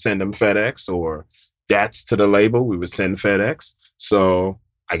mastering, we would send them FedEx, or DATs to the label, we would send FedEx. So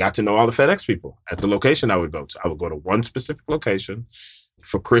I got to know all the FedEx people at the location I would go to. I would go to one specific location.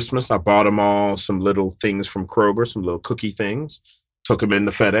 For Christmas, I bought them all some little things from Kroger, some little cookie things, took them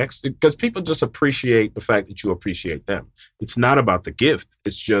into FedEx, because people just appreciate the fact that you appreciate them. It's not about the gift.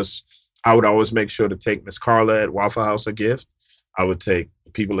 It's just, I would always make sure to take Miss Carla at Waffle House a gift. I would take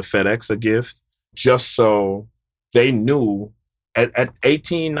the people at FedEx a gift, just so they knew at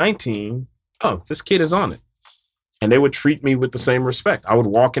 18, 19, oh, this kid is on it. And they would treat me with the same respect. I would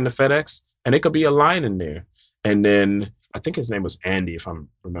walk into FedEx and it could be a line in there. And then I think his name was Andy, if I'm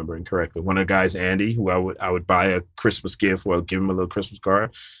remembering correctly. One of the guys, Andy, who I would buy a Christmas gift or give him a little Christmas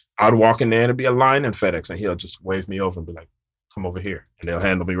card. I'd walk in there and it'd be a line in FedEx and he'll just wave me over and be like, come over here. And they'll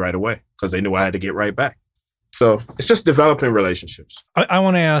handle me right away because they knew I had to get right back. So it's just developing relationships. I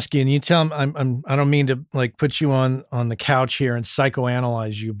want to ask you, and you tell me, I don't mean to like put you on the couch here and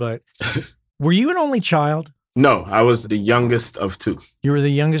psychoanalyze you, but were you an only child? No, I was the youngest of two. You were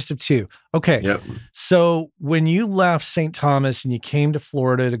the youngest of two. Okay. Yep. So when you left St. Thomas and you came to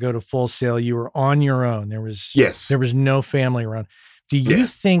Florida to go to Full Sail, you were on your own. There was no family around. Do you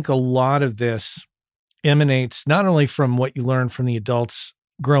think a lot of this emanates not only from what you learned from the adults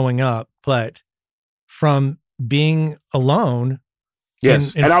growing up, but from being alone?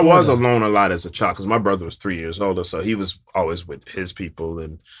 Yes. In and Florida? I was alone a lot as a child because my brother was 3 years older. So he was always with his people.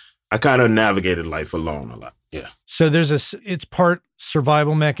 And I kind of navigated life alone a lot. Yeah. So it's part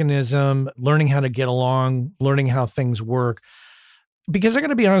survival mechanism, learning how to get along, learning how things work. Because I got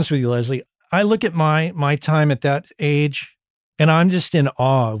to be honest with you, Leslie, I look at my time at that age and I'm just in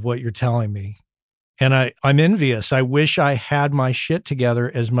awe of what you're telling me. And I'm envious. I wish I had my shit together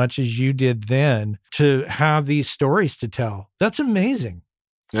as much as you did then to have these stories to tell. That's amazing.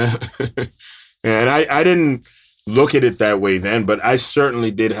 And I didn't look at it that way then, but I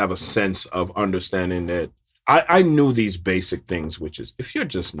certainly did have a sense of understanding that I knew these basic things, which is if you're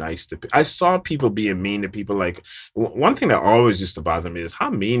just nice to people. I saw people being mean to people. Like one thing that always used to bother me is how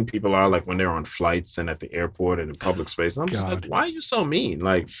mean people are, like when they're on flights and at the airport and in public space. And I'm just like, why are you so mean?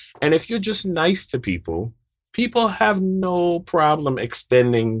 Like, and if you're just nice to people, people have no problem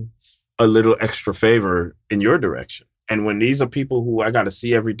extending a little extra favor in your direction. And when these are people who I got to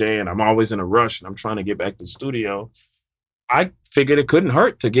see every day and I'm always in a rush and I'm trying to get back to the studio, I figured it couldn't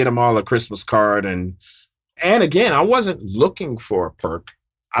hurt to get them all a Christmas card. And again, I wasn't looking for a perk.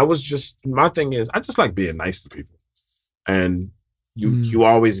 I was just, my thing is, I just like being nice to people. And you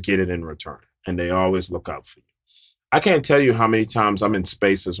always get it in return. And they always look out for you. I can't tell you how many times I'm in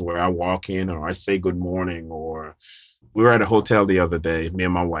spaces where I walk in or I say good morning, or we were at a hotel the other day, me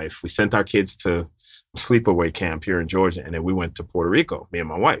and my wife. We sent our kids to sleepaway camp here in Georgia, and then we went to Puerto Rico, me and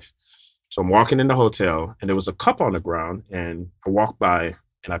my wife. So I'm walking in the hotel, and there was a cup on the ground, and I walk by,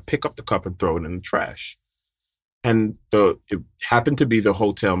 and I pick up the cup and throw it in the trash. And it happened to be the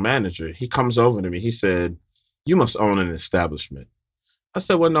hotel manager. He comes over to me. He said, "You must own an establishment." I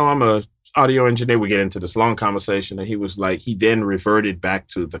said, "Well, no, I'm a audio engineer." We get into this long conversation, and he was like, he then reverted back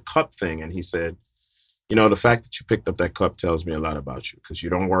to the cup thing, and he said, "You know, the fact that you picked up that cup tells me a lot about you, because you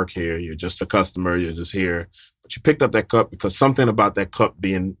don't work here. You're just a customer. You're just here. But you picked up that cup because something about that cup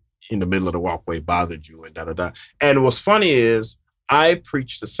being in the middle of the walkway bothered you," and da-da-da. And what's funny is I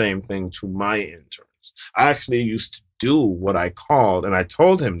preach the same thing to my interns. I actually used to do what I called, and I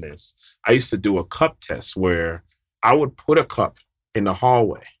told him this, I used to do a cup test where I would put a cup in the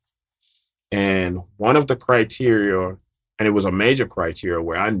hallway. And one of the criteria, and it was a major criteria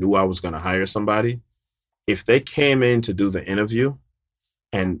where I knew I was going to hire somebody, if they came in to do the interview,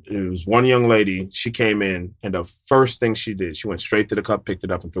 and it was one young lady, she came in, and the first thing she did, she went straight to the cup, picked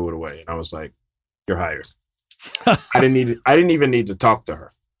it up, and threw it away. And I was like, "You're hired." I didn't even need to talk to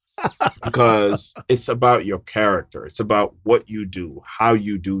her, because it's about your character. It's about what you do, how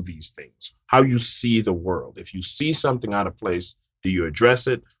you do these things, how you see the world. If you see something out of place, do you address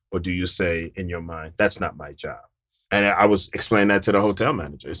it, or do you say in your mind, "That's not my job"? And I was explaining that to the hotel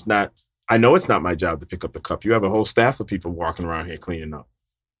manager. I know it's not my job to pick up the cup. You have a whole staff of people walking around here cleaning up,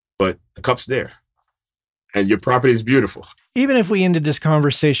 but the cup's there and your property is beautiful. Even if we ended this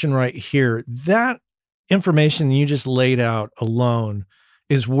conversation right here, that information you just laid out alone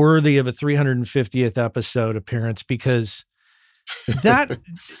is worthy of a 350th episode appearance, because that,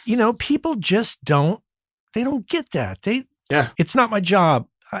 people just they don't get that. It's not my job.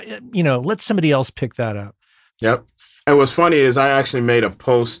 Let somebody else pick that up. Yep. And what's funny is I actually made a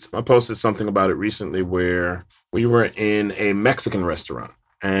post. I posted something about it recently where we were in a Mexican restaurant,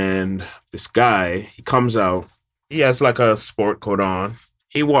 and this guy, he comes out, he has like a sport coat on.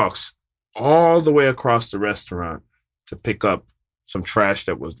 He walks all the way across the restaurant to pick up some trash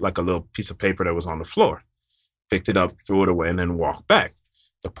that was like a little piece of paper that was on the floor. Picked it up, threw it away, and then walked back.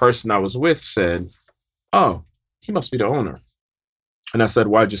 The person I was with said, "Oh, he must be the owner." And I said,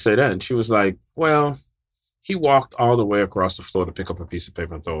 "Why'd you say that?" And she was like, "Well, he walked all the way across the floor to pick up a piece of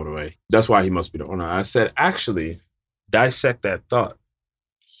paper and throw it away. That's why he must be the owner." I said, "Actually, dissect that thought.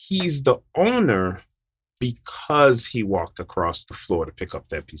 He's the owner because he walked across the floor to pick up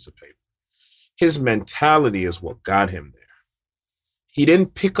that piece of paper. His mentality is what got him there. He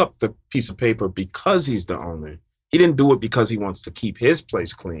didn't pick up the piece of paper because he's the owner. He didn't do it because he wants to keep his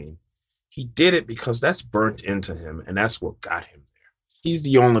place clean. He did it because that's burnt into him, and that's what got him there. He's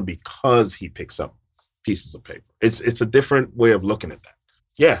the owner because he picks up pieces of paper." It's a different way of looking at that.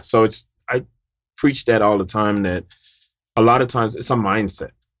 Yeah, so I preach that all the time, that a lot of times it's a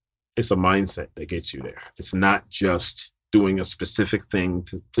mindset. It's a mindset that gets you there. It's not just doing a specific thing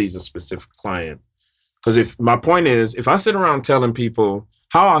to please a specific client. Because my point is, if I sit around telling people,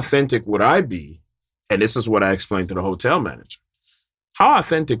 how authentic would I be? And this is what I explained to the hotel manager. How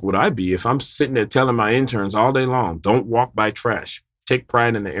authentic would I be if I'm sitting there telling my interns all day long, don't walk by trash, take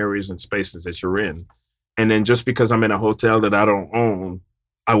pride in the areas and spaces that you're in. And then just because I'm in a hotel that I don't own,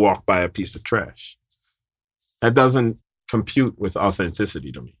 I walk by a piece of trash. That doesn't compute with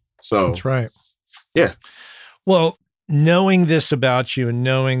authenticity to me. So that's right. Yeah. Well, knowing this about you and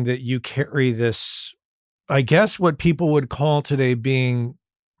knowing that you carry this, I guess what people would call today being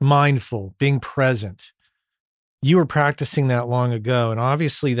mindful, being present, you were practicing that long ago. And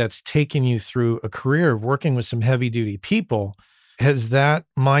obviously that's taken you through a career of working with some heavy duty people. Has that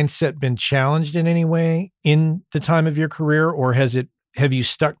mindset been challenged in any way in the time of your career, or have you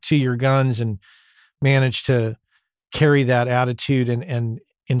stuck to your guns and managed to carry that attitude and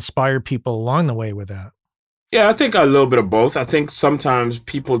inspire people along the way with that? Yeah, I think a little bit of both. I think sometimes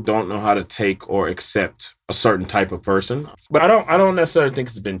people don't know how to take or accept a certain type of person, but I don't necessarily think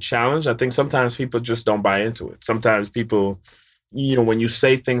it's been challenged. I think sometimes people just don't buy into it. Sometimes people, when you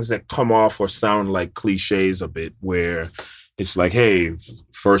say things that come off or sound like cliches a bit, where it's like, hey,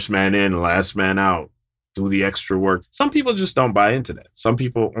 first man in, last man out. do the extra work. Some people just don't buy into that. Some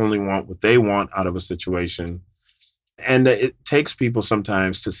people only want what they want out of a situation. And it takes people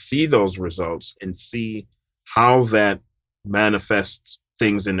sometimes to see those results and see how that manifests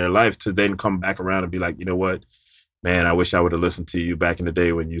things in their life to then come back around and be like, you know what, man, I wish I would have listened to you back in the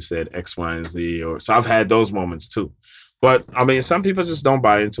day when you said X, Y, and Z. So I've had those moments too. But I mean, some people just don't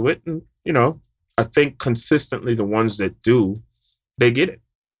buy into it. And, you know, I think consistently the ones that do, they get it.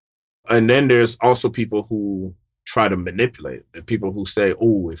 And then there's also people who try to manipulate it. The people who say,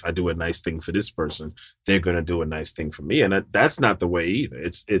 oh, if I do a nice thing for this person, they're going to do a nice thing for me. And that's not the way either.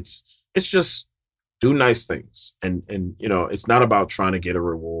 It's just do nice things. And you know, it's not about trying to get a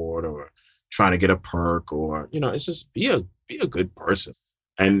reward or trying to get a perk or, you know, it's just be a good person.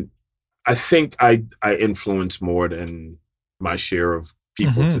 And I think I influence more than my share of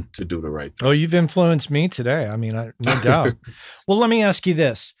people to do the right thing. Oh, you've influenced me today. I mean, no doubt. Well, let me ask you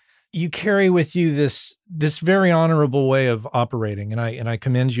this. You carry with you this very honorable way of operating, and I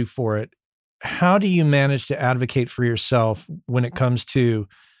commend you for it. How do you manage to advocate for yourself when it comes to,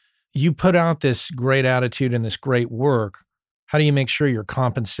 you put out this great attitude and this great work? How do you make sure you're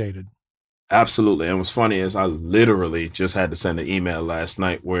compensated? Absolutely. And what's funny is I literally just had to send an email last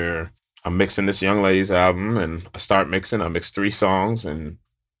night where I'm mixing this young lady's album and I start mixing. I mixed 3 songs and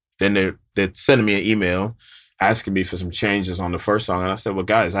then they're sending me an email asking me for some changes on the first song. And I said, well,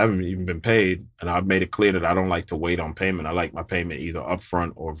 guys, I haven't even been paid. And I've made it clear that I don't like to wait on payment. I like my payment either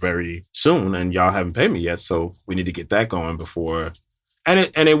upfront or very soon. And y'all haven't paid me yet. So we need to get that going before. And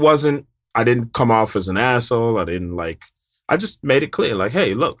it wasn't, I didn't come off as an asshole. I just made it clear, like,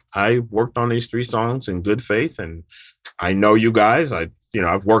 hey, look, I worked on these 3 songs in good faith. And I know you guys, I've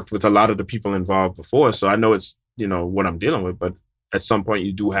worked with a lot of the people involved before. So I know it's, you know, what I'm dealing with. But at some point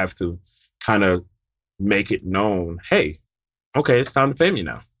you do have to kind of make it known, hey, okay, it's time to pay me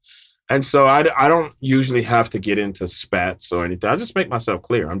now. And so I don't usually have to get into spats or anything. I just make myself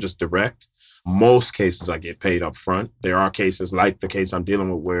clear. I'm just direct. Most cases I get paid up front. There are cases like the case I'm dealing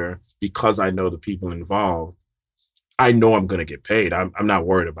with where, because I know the people involved, I know I'm going to get paid. I'm not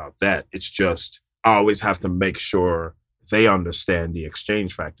worried about that. It's just, I always have to make sure they understand the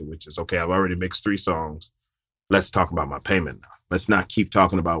exchange factor, which is, okay, I've already mixed 3 songs. Let's talk about my payment now. Let's not keep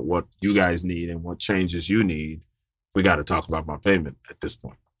talking about what you guys need and what changes you need. We got to talk about my payment at this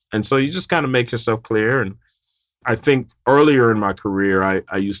point. And so you just kind of make yourself clear. And I think earlier in my career,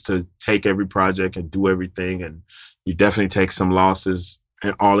 I used to take every project and do everything. And you definitely take some losses,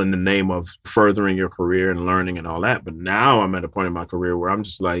 and all in the name of furthering your career and learning and all that. But now I'm at a point in my career where I'm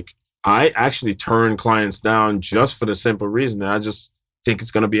just like, I actually turn clients down just for the simple reason that I just think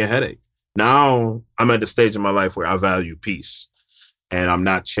it's going to be a headache. Now I'm at the stage in my life where I value peace and I'm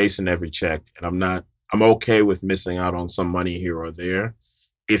not chasing every check, and I'm okay with missing out on some money here or there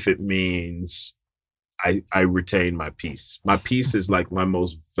if it means I retain my peace. My peace is like my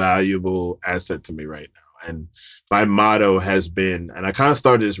most valuable asset to me right now. And my motto has been, and I kind of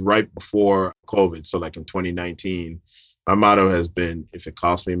started this right before COVID. So like in 2019, my motto has been, if it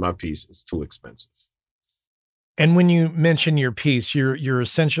costs me my peace, it's too expensive. And when you mention your peace, you're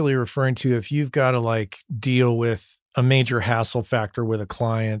essentially referring to if you've got to like deal with a major hassle factor with a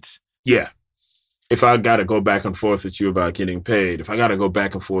client. Yeah. If I got to go back and forth with you about getting paid, if I got to go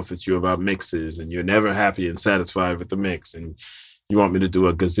back and forth with you about mixes and you're never happy and satisfied with the mix and you want me to do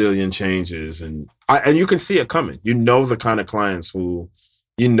a gazillion changes and you can see it coming. You know the kind of clients who,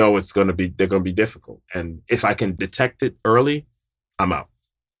 you know, they're going to be difficult. And if I can detect it early, I'm out.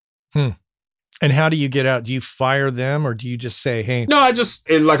 And how do you get out? Do you fire them or do you just say, hey? No,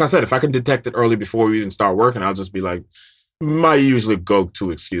 like I said, if I can detect it early before we even start working, I'll just be like, my usually go-to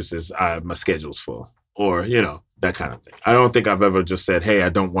excuse is my schedule's full or, you know, that kind of thing. I don't think I've ever just said, hey, I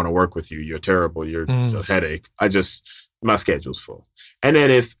don't want to work with you. You're terrible. You're a headache. My schedule's full. And then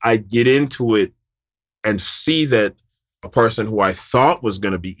if I get into it and see that a person who I thought was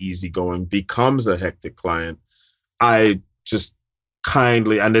going to be easygoing becomes a hectic client, I just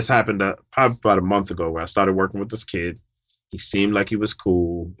kindly, and this happened probably about a month ago where I started working with this kid. He seemed like he was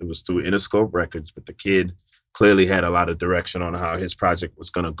cool. It was through Interscope Records, but the kid clearly had a lot of direction on how his project was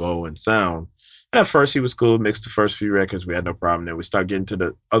going to go and sound. And at first he was cool, mixed the first few records. We had no problem there. We started getting to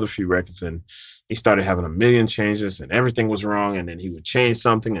the other few records and he started having a million changes and everything was wrong. And then he would change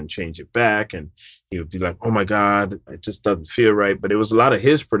something and change it back. And he would be like, oh my God, it just doesn't feel right. But it was a lot of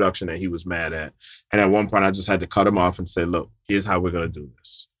his production that he was mad at. And at one point I just had to cut him off and say, look, here's how we're going to do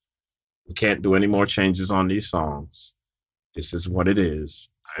this. We can't do any more changes on these songs. This is what it is.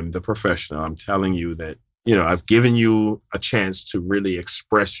 I'm the professional. I'm telling you that, you know, I've given you a chance to really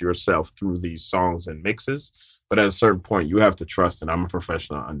express yourself through these songs and mixes. But at a certain point, you have to trust that I'm a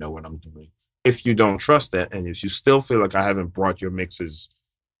professional. I know what I'm doing. If you don't trust that, and if you still feel like I haven't brought your mixes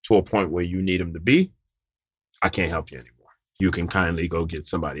to a point where you need them to be, I can't help you anymore. You can kindly go get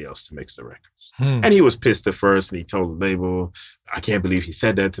somebody else to mix the records. And he was pissed at first, and he told the label, I can't believe he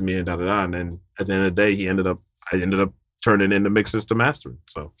said that to me, and da-da-da. And then at the end of the day, I ended up turning in the mixes to mastering.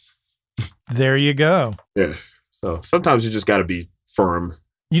 So there you go. Yeah. So sometimes you just got to be firm.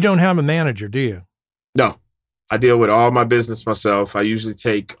 You don't have a manager, do you? No. I deal with all my business myself. I usually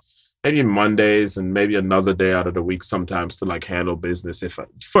take maybe Mondays and maybe another day out of the week sometimes to like handle business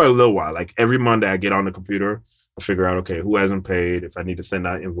for a little while. Like every Monday I get on the computer, I figure out, okay, who hasn't paid, if I need to send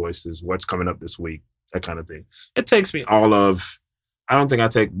out invoices, what's coming up this week, that kind of thing. It takes me I don't think I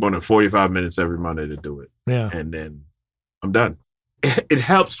take more than 45 minutes every Monday to do it. Yeah. And then I'm done. It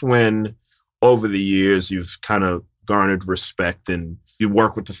helps when over the years you've kind of garnered respect and you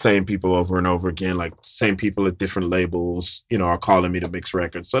work with the same people over and over again, like same people at different labels, are calling me to mix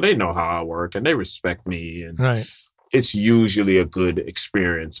records. So they know how I work and they respect me. And right. It's usually a good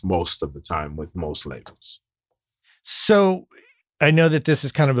experience most of the time with most labels. So I know that this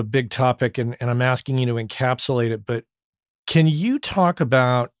is kind of a big topic and I'm asking you to encapsulate it, but can you talk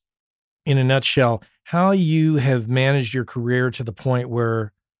about, in a nutshell, how you have managed your career to the point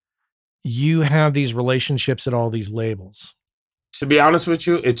where you have these relationships at all these labels? To be honest with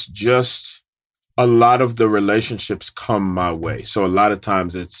you, it's just a lot of the relationships come my way. So a lot of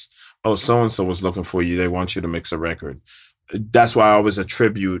times it's, oh, so-and-so was looking for you. They want you to mix a record. That's why I always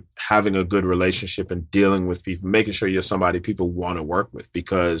attribute having a good relationship and dealing with people, making sure you're somebody people want to work with.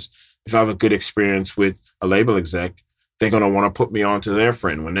 Because if I have a good experience with a label exec, they're going to want to put me on to their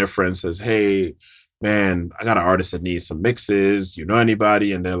friend. When their friend says, hey, man, I got an artist that needs some mixes. You know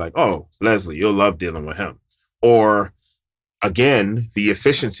anybody? And they're like, oh, Leslie, you'll love dealing with him. Or again, the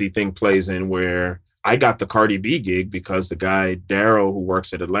efficiency thing plays in where I got the Cardi B gig because the guy, Daryl, who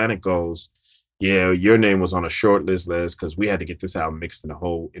works at Atlantic goes, yeah, your name was on a short list, Les, because we had to get this album mixed in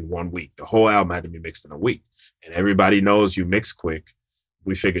 1 week. The whole album had to be mixed in a week. And everybody knows you mix quick.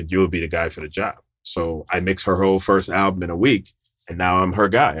 We figured you would be the guy for the job. So I mixed her whole first album in a week, and now I'm her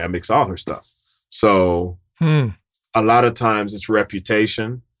guy. I mix all her stuff. So a lot of times it's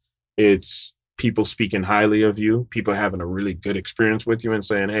reputation. It's people speaking highly of you, people having a really good experience with you and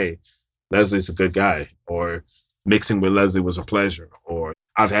saying, hey, Leslie's a good guy, or mixing with Leslie was a pleasure. Or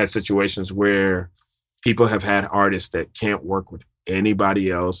I've had situations where people have had artists that can't work with anybody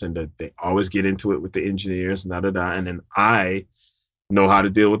else and that they always get into it with the engineers and and then I know how to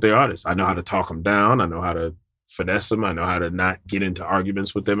deal with the artists. I know how to talk them down. I know how to finesse them. I know how to not get into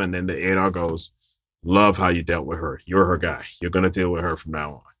arguments with them. And then the A&R goes, love how you dealt with her. You're her guy. You're going to deal with her from now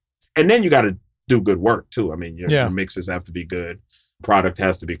on. And then you got to do good work too. I mean, your mixes have to be good. Product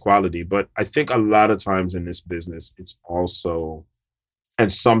has to be quality. But I think a lot of times in this business, it's also,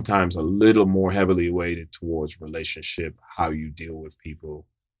 and sometimes a little more heavily weighted towards relationship, how you deal with people.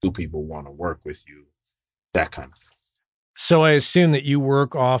 Do people want to work with you? That kind of thing. So I assume that you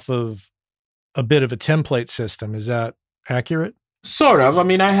work off of a bit of a template system. Is that accurate? Sort of. I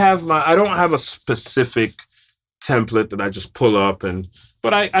mean, I don't have a specific template that I just pull up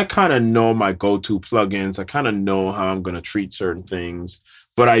but I kind of know my go-to plugins. I kind of know how I'm going to treat certain things,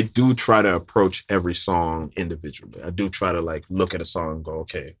 but I do try to approach every song individually. I do try to look at a song and go,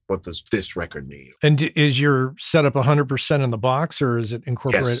 okay, what does this record need? And is your setup 100% in the box or is it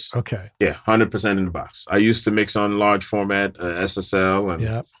incorporated? Yes. Okay. Yeah, 100% in the box. I used to mix on large format SSL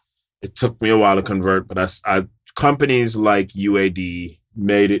and it took me a while to convert, but companies like UAD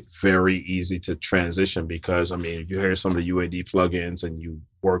made it very easy to transition because, I mean, if you hear some of the UAD plugins and you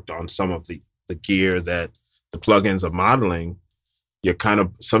worked on some of the gear that the plugins are modeling, you're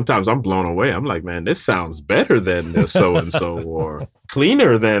sometimes I'm blown away. I'm like, man, this sounds better than the so-and-so or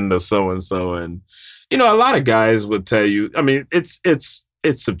cleaner than the so-and-so. And, a lot of guys would tell you, I mean, it's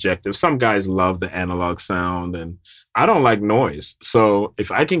subjective. Some guys love the analog sound and I don't like noise. So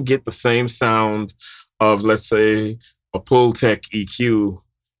if I can get the same sound of, let's say, a Pultec EQ,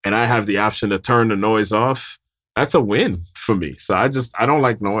 and I have the option to turn the noise off, that's a win for me. So I don't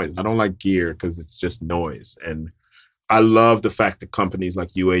like noise. I don't like gear because it's just noise. And I love the fact that companies like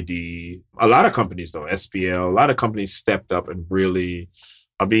UAD, a lot of companies though, SPL, a lot of companies stepped up and really,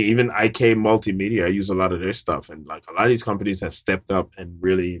 I mean, even IK Multimedia, I use a lot of their stuff. And a lot of these companies have stepped up and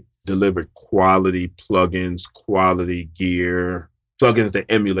really delivered quality plugins, quality gear, plugins that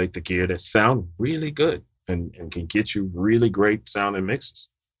emulate the gear that sound really good. And can get you really great sounding mixes.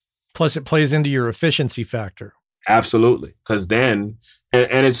 Plus, it plays into your efficiency factor. Absolutely. Because then,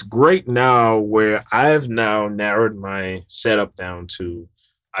 and it's great now where I've now narrowed my setup down to,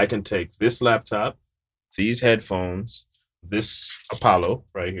 I can take this laptop, these headphones, this Apollo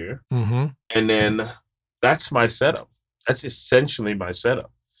right here. Mm-hmm. And then that's my setup. That's essentially my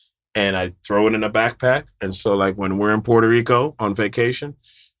setup. And I throw it in a backpack. And so like when we're in Puerto Rico on vacation,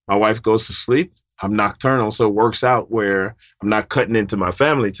 my wife goes to sleep. I'm nocturnal, so it works out where I'm not cutting into my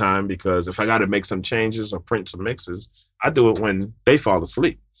family time, because if I got to make some changes or print some mixes, I do it when they fall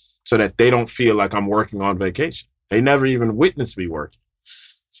asleep so that they don't feel like I'm working on vacation. They never even witness me working.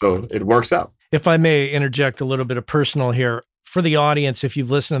 So it works out. If I may interject a little bit of personal here. For the audience, if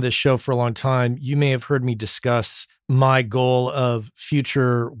you've listened to this show for a long time, you may have heard me discuss my goal of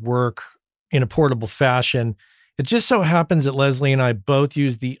future work in a portable fashion. It just so happens that Leslie and I both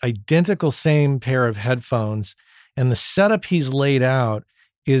use the identical same pair of headphones, and the setup he's laid out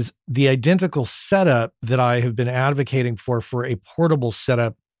is the identical setup that I have been advocating for a portable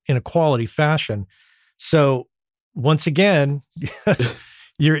setup in a quality fashion. So once again,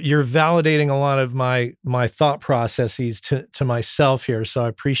 you're validating a lot of my thought processes to myself here. So I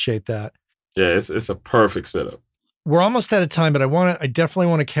appreciate that. Yeah, it's a perfect setup. We're almost out of time, but I definitely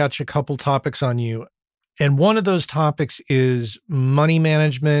want to catch a couple topics on you. And one of those topics is money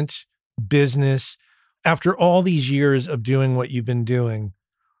management, business. After all these years of doing what you've been doing,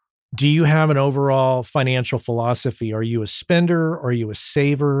 do you have an overall financial philosophy? Are you a spender? Are you a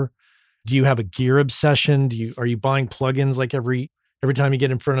saver? Do you have a gear obsession? Are you buying plugins like every time you get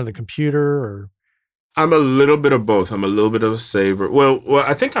in front of the computer? Or I'm a little bit of both. I'm a little bit of a saver. Well,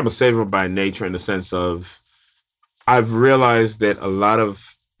 I think I'm a saver by nature, in the sense of I've realized that a lot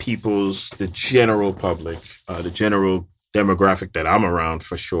of the general public, the general demographic that I'm around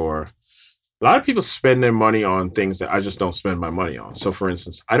for sure, a lot of people spend their money on things that I just don't spend my money on. So for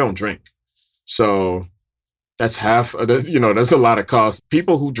instance, I don't drink. So that's half of the, that's a lot of cost.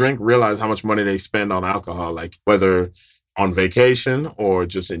 People who drink realize how much money they spend on alcohol, like whether on vacation or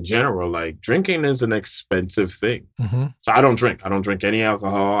just in general. Like drinking is an expensive thing. Mm-hmm. So I don't drink. I don't drink any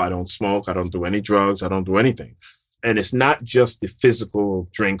alcohol. I don't smoke. I don't do any drugs. I don't do anything. And it's not just the physical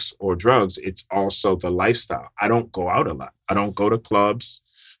drinks or drugs. It's also the lifestyle. I don't go out a lot. I don't go to clubs.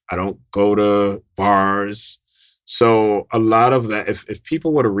 I don't go to bars. So a lot of that, if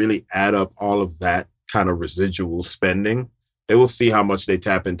people were to really add up all of that kind of residual spending, they will see how much they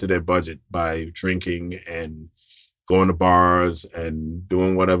tap into their budget by drinking and going to bars and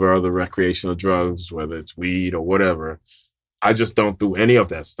doing whatever other recreational drugs, whether it's weed or whatever. I just don't do any of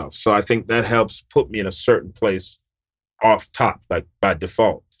that stuff. So I think that helps put me in a certain place off top, like by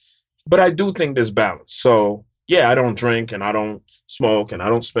default. But I do think there's balance. So yeah, I don't drink and I don't smoke and I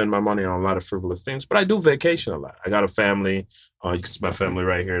don't spend my money on a lot of frivolous things, but I do vacation a lot. I got a family. You can see my family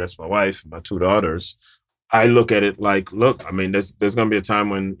right here. That's my wife and my two daughters. I look at it like, look, I mean, there's going to be a time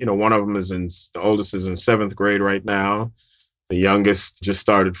when, one of them the oldest is in 7th grade right now. The youngest just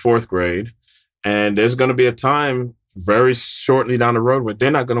started 4th grade. And there's going to be a time very shortly down the road where they're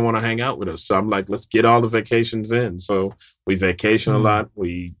not going to want to hang out with us. So I'm like, let's get all the vacations in. So we vacation a lot.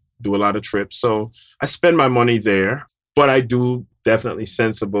 We do a lot of trips. So I spend my money there, but I do definitely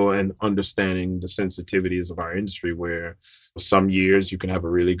sensible and understanding the sensitivities of our industry, where some years you can have a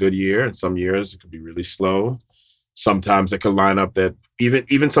really good year and some years it could be really slow. Sometimes it could line up that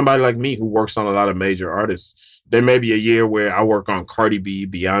even somebody like me who works on a lot of major artists, there may be a year where I work on Cardi B,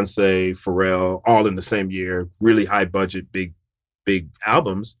 Beyonce, Pharrell, all in the same year, really high budget, big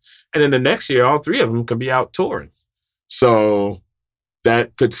albums. And then the next year, all 3 of them can be out touring. So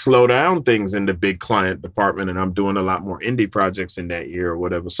that could slow down things in the big client department. And I'm doing a lot more indie projects in that year or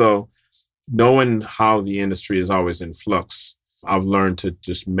whatever. So knowing how the industry is always in flux, I've learned to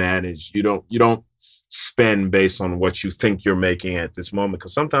just manage. You don't spend based on what you think you're making at this moment,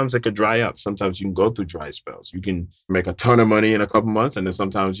 because sometimes it could dry up. Sometimes you can go through dry spells. You can make a ton of money in a couple months, and then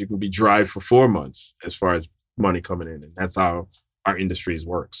sometimes you can be dry for 4 months as far as money coming in. And that's how our industries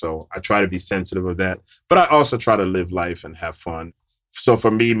work. So I try to be sensitive of that, but I also try to live life and have fun. So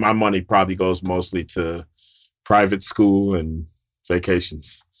for me, my money probably goes mostly to private school and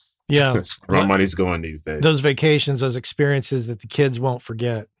vacations. Yeah. That's where my money's going these days. Those vacations, those experiences that the kids won't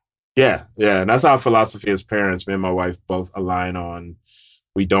forget. Yeah. And that's our philosophy as parents. Me and my wife both align on,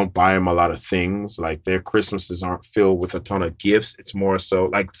 we don't buy them a lot of things. Like their Christmases aren't filled with a ton of gifts. It's more so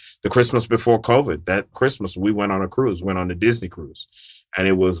like the Christmas before COVID. That Christmas, we went on a cruise, went on the Disney cruise. And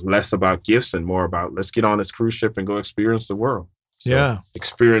it was less about gifts and more about, let's get on this cruise ship and go experience the world. So yeah.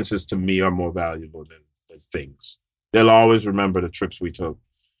 Experiences to me are more valuable than things. They'll always remember the trips we took.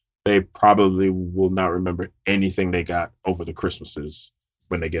 They probably will not remember anything they got over the Christmases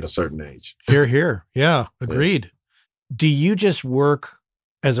when they get a certain age. Here. Yeah, agreed. Yeah. Do you just work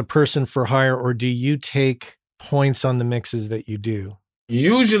as a person for hire, or do you take points on the mixes that you do?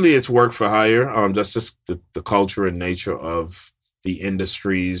 Usually it's work for hire. That's just the culture and nature of the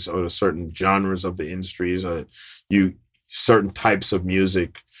industries or the certain genres of the industries. Certain types of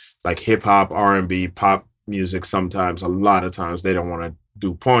music like hip hop, R&B, pop music. Sometimes, a lot of times, they don't want to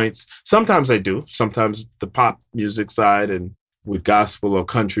do points. Sometimes they do. Sometimes the pop music side and with gospel or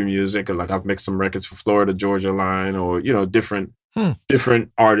country music, and like I've mixed some records for Florida Georgia Line or different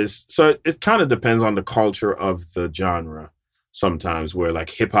artists. So it kind of depends on the culture of the genre. Sometimes where like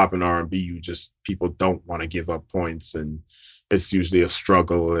hip hop and R&B, people don't want to give up points and it's usually a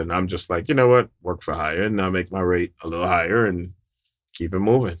struggle. And I'm just like, you know what, work for hire and I'll make my rate a little higher and keep it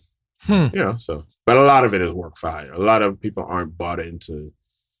moving. But a lot of it is work for hire. A lot of people aren't bought into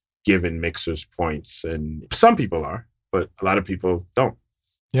giving mixers points, and some people are, but a lot of people don't.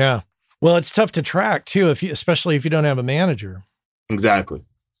 Yeah. Well, it's tough to track too, especially if you don't have a manager. Exactly.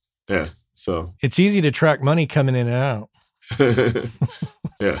 Yeah. So it's easy to track money coming in and out.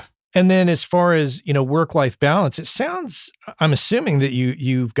 Yeah. And then as far as, work-life balance, it sounds, I'm assuming that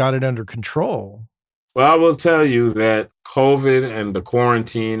you've got it under control. Well, I will tell you that COVID and the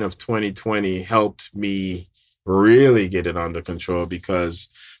quarantine of 2020 helped me really get it under control, because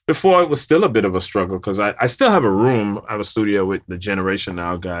before it was still a bit of a struggle, because I still have a room. I have a studio with the Generation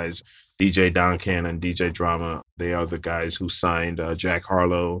Now guys, DJ Don Cannon, DJ Drama. They are the guys who signed Jack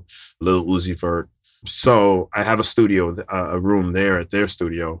Harlow, Lil Uzi Vert. So I have a studio, a room there at their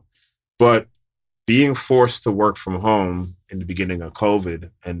studio. But being forced to work from home in the beginning of COVID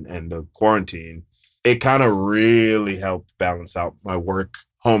and the quarantine, it kind of really helped balance out my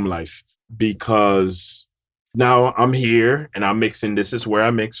work-home life, because now I'm here and I'm mixing. This is where I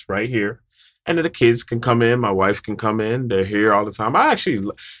mix, right here. And then the kids can come in. My wife can come in. They're here all the time.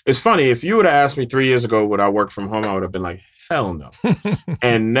 It's funny. If you would have asked me 3 years ago would I work from home, I would have been like, hell no.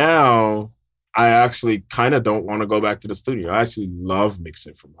 And now I actually kind of don't want to go back to the studio. I actually love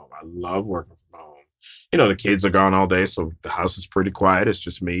mixing from home. I love working from home. The kids are gone all day, so the house is pretty quiet. It's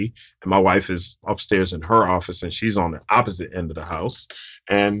just me. And my wife is upstairs in her office, and she's on the opposite end of the house.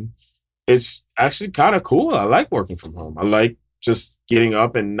 And it's actually kind of cool. I like working from home. I like just getting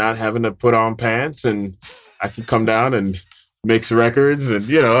up and not having to put on pants, and I can come down and mix records. And,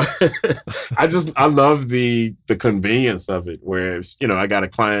 I love the convenience of it, where, I got a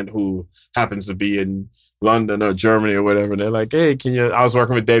client who happens to be in London or Germany or whatever. And they're like, hey, I was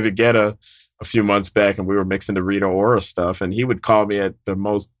working with David Guetta a few months back, and we were mixing the Rita Ora stuff. And he would call me at the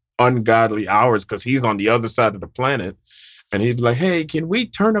most ungodly hours because he's on the other side of the planet. And he'd be like, hey, can we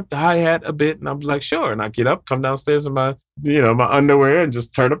turn up the hi-hat a bit? And I'm like, sure. And I get up, come downstairs in my, my underwear and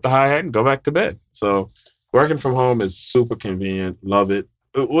just turn up the hi-hat and go back to bed. So working from home is super convenient. Love it.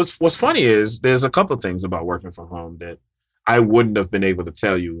 What's funny is there's a couple of things about working from home that I wouldn't have been able to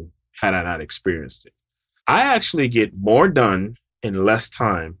tell you had I not experienced it. I actually get more done in less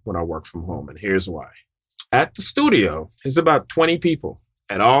time when I work from home. And here's why. At the studio, there's about 20 people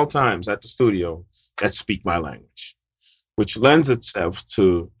at all times at the studio that speak my language, which lends itself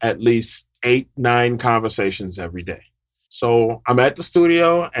to at least 8-9 conversations every day. So I'm at the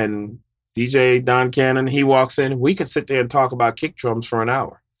studio and DJ Don Cannon, he walks in. We could sit there and talk about kick drums for an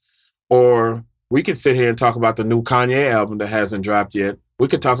hour. Or we could sit here and talk about the new Kanye album that hasn't dropped yet. We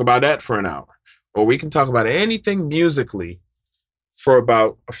could talk about that for an hour. Or we can talk about anything musically for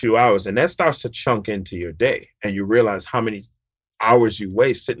about a few hours. And that starts to chunk into your day. And you realize how many hours you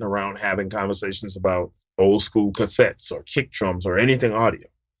waste sitting around having conversations about old school cassettes or kick drums or anything audio.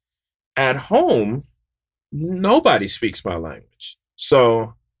 At home, nobody speaks my language.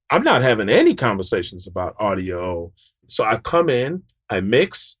 So I'm not having any conversations about audio. So I come in, I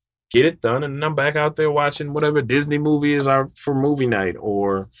mix, get it done, and then I'm back out there watching whatever Disney movie is for movie night,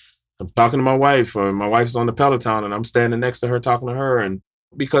 or I'm talking to my wife, or my wife's on the Peloton and I'm standing next to her talking to her, and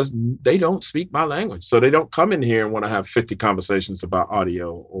because they don't speak my language. So they don't come in here and want to have 50 conversations about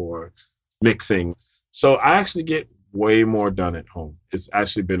audio or mixing. So I actually get way more done at home. It's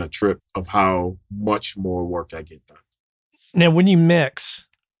actually been a trip of how much more work I get done. Now, when you mix,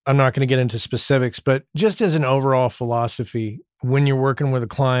 I'm not going to get into specifics, but just as an overall philosophy, when you're working with a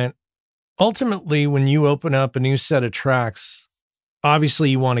client, ultimately, when you open up a new set of tracks, obviously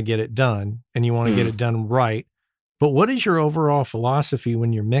you want to get it done and you want to get it done right. But what is your overall philosophy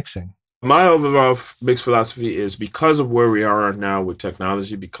when you're mixing? My overall mix philosophy is, because of where we are now with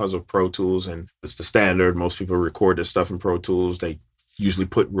technology, because of Pro Tools, and it's the standard, most people record their stuff in Pro Tools. They usually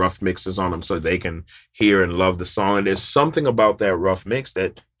put rough mixes on them so they can hear and love the song. And there's something about that rough mix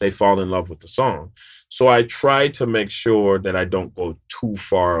that they fall in love with the song. So I try to make sure that I don't go too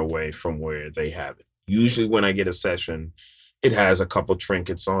far away from where they have it. Usually when I get a session, it has a couple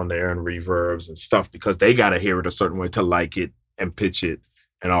trinkets on there and reverbs and stuff, because they got to hear it a certain way to like it. and pitch it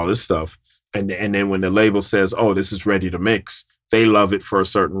and all this stuff. And then when the label says, oh, this is ready to mix, they love it for a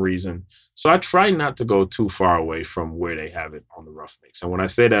certain reason. So I try not to go too far away from where they have it on the rough mix. And when I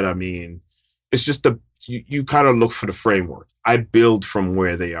say that, I mean, it's just you kind of look for the framework. I build from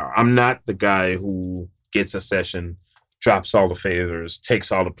where they are. I'm not the guy who gets a session, drops all the faders,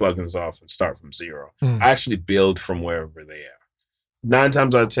 takes all the plugins off and start from zero. I actually build from wherever they are. 9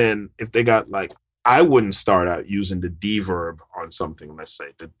 times out of 10, if they got like, I wouldn't start out using the deverb on something, let's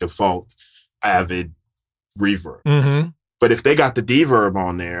say, the default Avid reverb. Mm-hmm. But if they got the deverb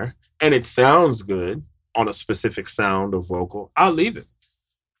on there and it sounds good on a specific sound or vocal, I'll leave it.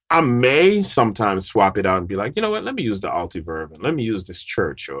 I may sometimes swap it out and be like, you know what, let me use the Altiverb and let me use this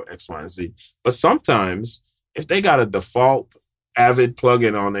church or X, Y, and Z. But sometimes if they got a default Avid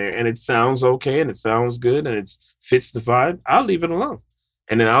plugin on there and it sounds okay and it sounds good and it fits the vibe, I'll leave it alone.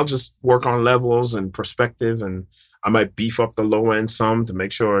 And then I'll just work on levels and perspective, and I might beef up the low end some to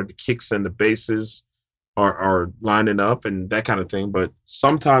make sure the kicks and the basses are lining up and that kind of thing. But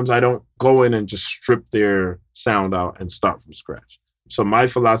sometimes I don't go in and just strip their sound out and start from scratch. So my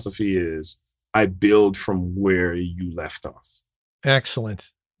philosophy is I build from where you left off.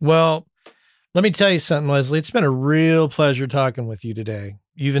 Excellent. Well, let me tell you something, Leslie. It's been a real pleasure talking with you today.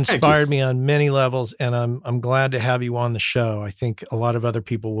 You've inspired me on many levels, and I'm glad to have you on the show. I think a lot of other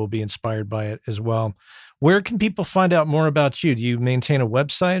people will be inspired by it as well. Where can people find out more about you? Do you maintain a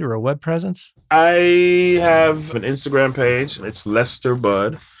website or a web presence? I have an Instagram page. It's Lester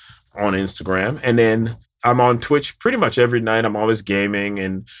Bud on Instagram. And then I'm on Twitch pretty much every night. I'm always gaming.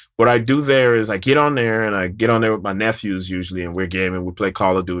 And what I do there is I get on there with my nephews usually, and we're gaming. We play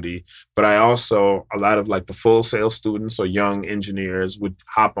Call of Duty. But I also, a lot of like the Full Sail students or young engineers would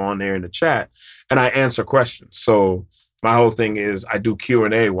hop on there in the chat and I answer questions. So my whole thing is I do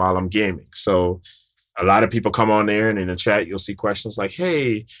Q&A while I'm gaming. So a lot of people come on there and in the chat, you'll see questions like,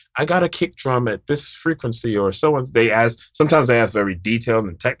 hey, I got a kick drum at this frequency or so on. Sometimes they ask very detailed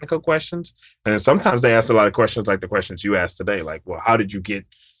and technical questions. And then sometimes they ask a lot of questions like the questions you asked today, like, well, how did you get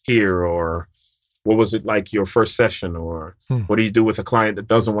here? Or what was it like your first session? Or what do you do with a client that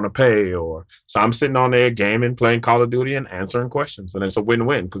doesn't want to pay? Or so I'm sitting on there gaming, playing Call of Duty and answering questions. And it's a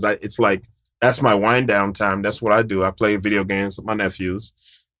win-win because it's like, that's my wind down time. That's what I do. I play video games with my nephews.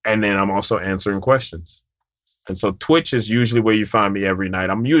 And then I'm also answering questions. And so Twitch is usually where you find me every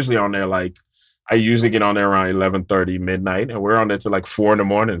night. I'm usually on there I usually get on there around 11:30 midnight, and we're on there till like 4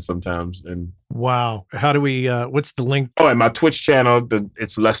 a.m. sometimes. And wow. How do we, what's the link? Oh, and my Twitch channel,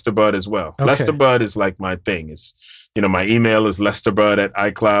 it's Lester Bud as well. Okay. Lester Bud is like my thing. It's, my email is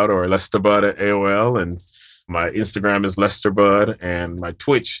lesterbud@iCloud or lesterbud@AOL. And my Instagram is Lester Bud, and my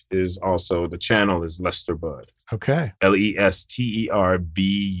Twitch is also, the channel is Lester Bud. Okay. LESTERBUD.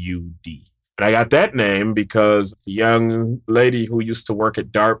 And I got that name because the young lady who used to work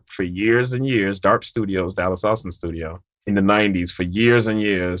at DARP for years and years, DARP Studios, Dallas Austin Studio, in the 90s for years and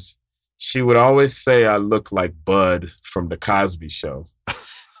years, she would always say I look like Bud from The Cosby Show.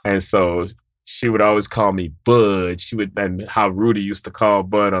 And so she would always call me Bud. And how Rudy used to call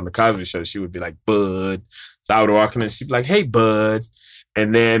Bud on The Cosby Show, she would be like, Bud. So I would walk in and she'd be like, hey, Bud.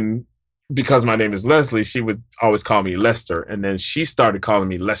 And then because my name is Leslie, she would always call me Lester. And then she started calling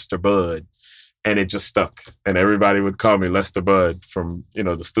me Lester Bud. And it just stuck. And everybody would call me Lester Bud from,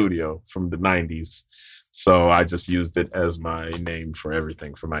 the studio from the 90s. So I just used it as my name for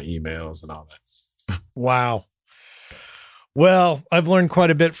everything, for my emails and all that. Wow. Well, I've learned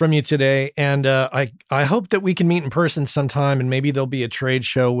quite a bit from you today, and I hope that we can meet in person sometime, and maybe there'll be a trade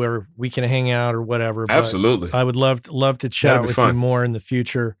show where we can hang out or whatever. Absolutely. I would love to chat with you more in the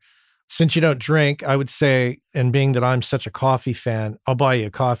future. Since you don't drink, I would say, and being that I'm such a coffee fan, I'll buy you a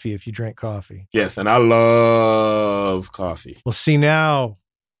coffee if you drink coffee. Yes, and I love coffee. Well, see now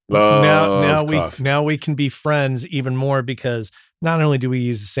we can be friends even more because not only do we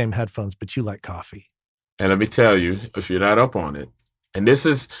use the same headphones, but you like coffee. And let me tell you, if you're not up on it, and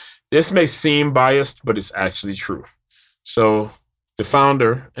this may seem biased, but it's actually true. So the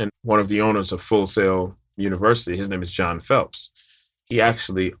founder and one of the owners of Full Sail University, his name is John Phelps. He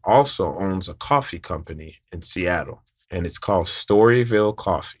actually also owns a coffee company in Seattle, and it's called Storyville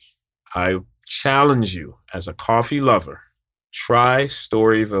Coffee. I challenge you as a coffee lover, try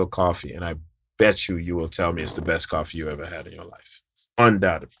Storyville Coffee, and I bet you will tell me it's the best coffee you ever had in your life.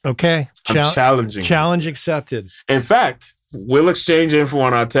 Undoubtedly. Okay. I'm challenging you. Challenge accepted. In fact, we'll exchange info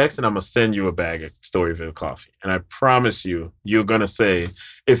on our text, and I'm going to send you a bag of Storyville Coffee. And I promise you, you're going to say,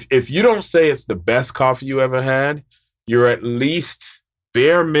 if you don't say it's the best coffee you ever had, you're at least,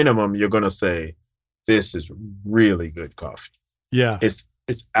 bare minimum, you're going to say, this is really good coffee. Yeah. It's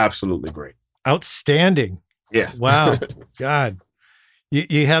absolutely great. Outstanding. Yeah. Wow. God.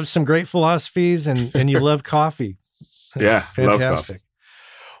 You have some great philosophies and you love coffee. Yeah. Fantastic. Love coffee.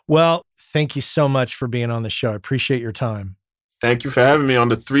 Well, thank you so much for being on the show. I appreciate your time. Thank you for having me on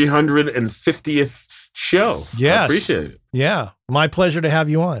the 350th show. Yes. I appreciate it. Yeah. My pleasure to have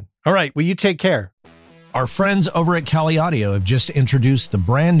you on. All right. Well, you take care. Our friends over at Cali Audio have just introduced the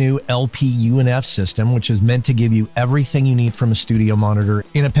brand new LP UNF system, which is meant to give you everything you need from a studio monitor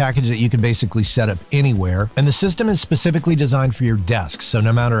in a package that you can basically set up anywhere. And the system is specifically designed for your desk. So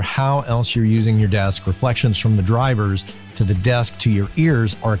no matter how else you're using your desk, reflections from the drivers to the desk to your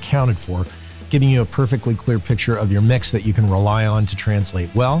ears are accounted for, giving you a perfectly clear picture of your mix that you can rely on to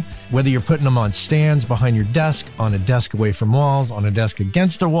translate well. Whether you're putting them on stands behind your desk, on a desk away from walls, on a desk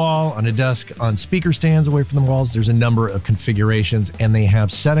against a wall, on a desk on speaker stands away from the walls, there's a number of configurations, and they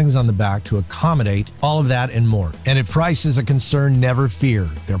have settings on the back to accommodate all of that and more. And if price is a concern, never fear.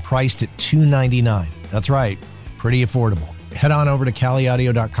 They're priced at $299. That's right, pretty affordable. Head on over to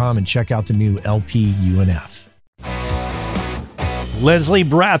caliaudio.com and check out the new LP UNF. Leslie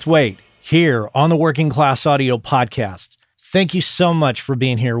Brathwaite here on the Working Class Audio Podcast. Thank you so much for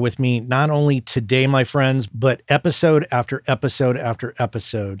being here with me, not only today, my friends, but episode after episode after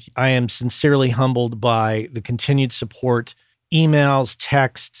episode. I am sincerely humbled by the continued support, emails,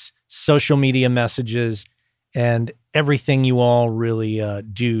 texts, social media messages, and everything you all really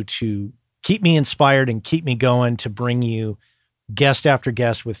do to keep me inspired and keep me going to bring you guest after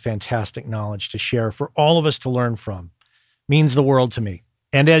guest with fantastic knowledge to share for all of us to learn from. Means the world to me.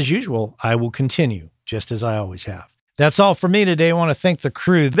 And as usual, I will continue, just as I always have. That's all for me today. I want to thank the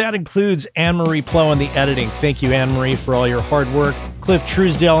crew. That includes Anne-Marie Plow in the editing. Thank you, Anne-Marie, for all your hard work. Cliff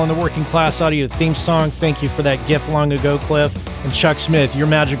Truesdale on the Working Class Audio theme song. Thank you for that gift long ago, Cliff. And Chuck Smith, your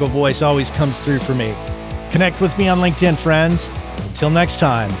magical voice always comes through for me. Connect with me on LinkedIn, friends. Until next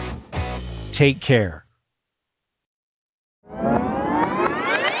time, take care.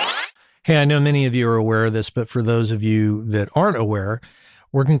 Hey, I know many of you are aware of this, but for those of you that aren't aware,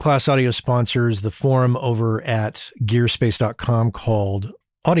 Working Class Audio sponsors the forum over at gearspace.com called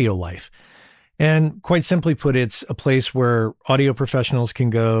Audio Life. And quite simply put, it's a place where audio professionals can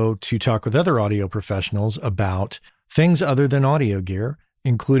go to talk with other audio professionals about things other than audio gear,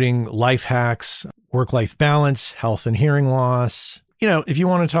 including life hacks, work-life balance, health and hearing loss. You know, if you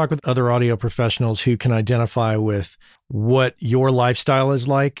want to talk with other audio professionals who can identify with what your lifestyle is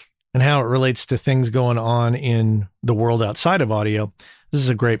like and how it relates to things going on in the world outside of audio, this is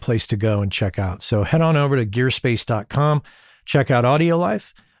a great place to go and check out. So head on over to gearspace.com, check out Audio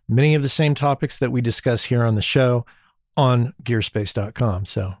Life, many of the same topics that we discuss here on the show on gearspace.com.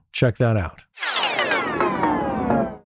 So check that out.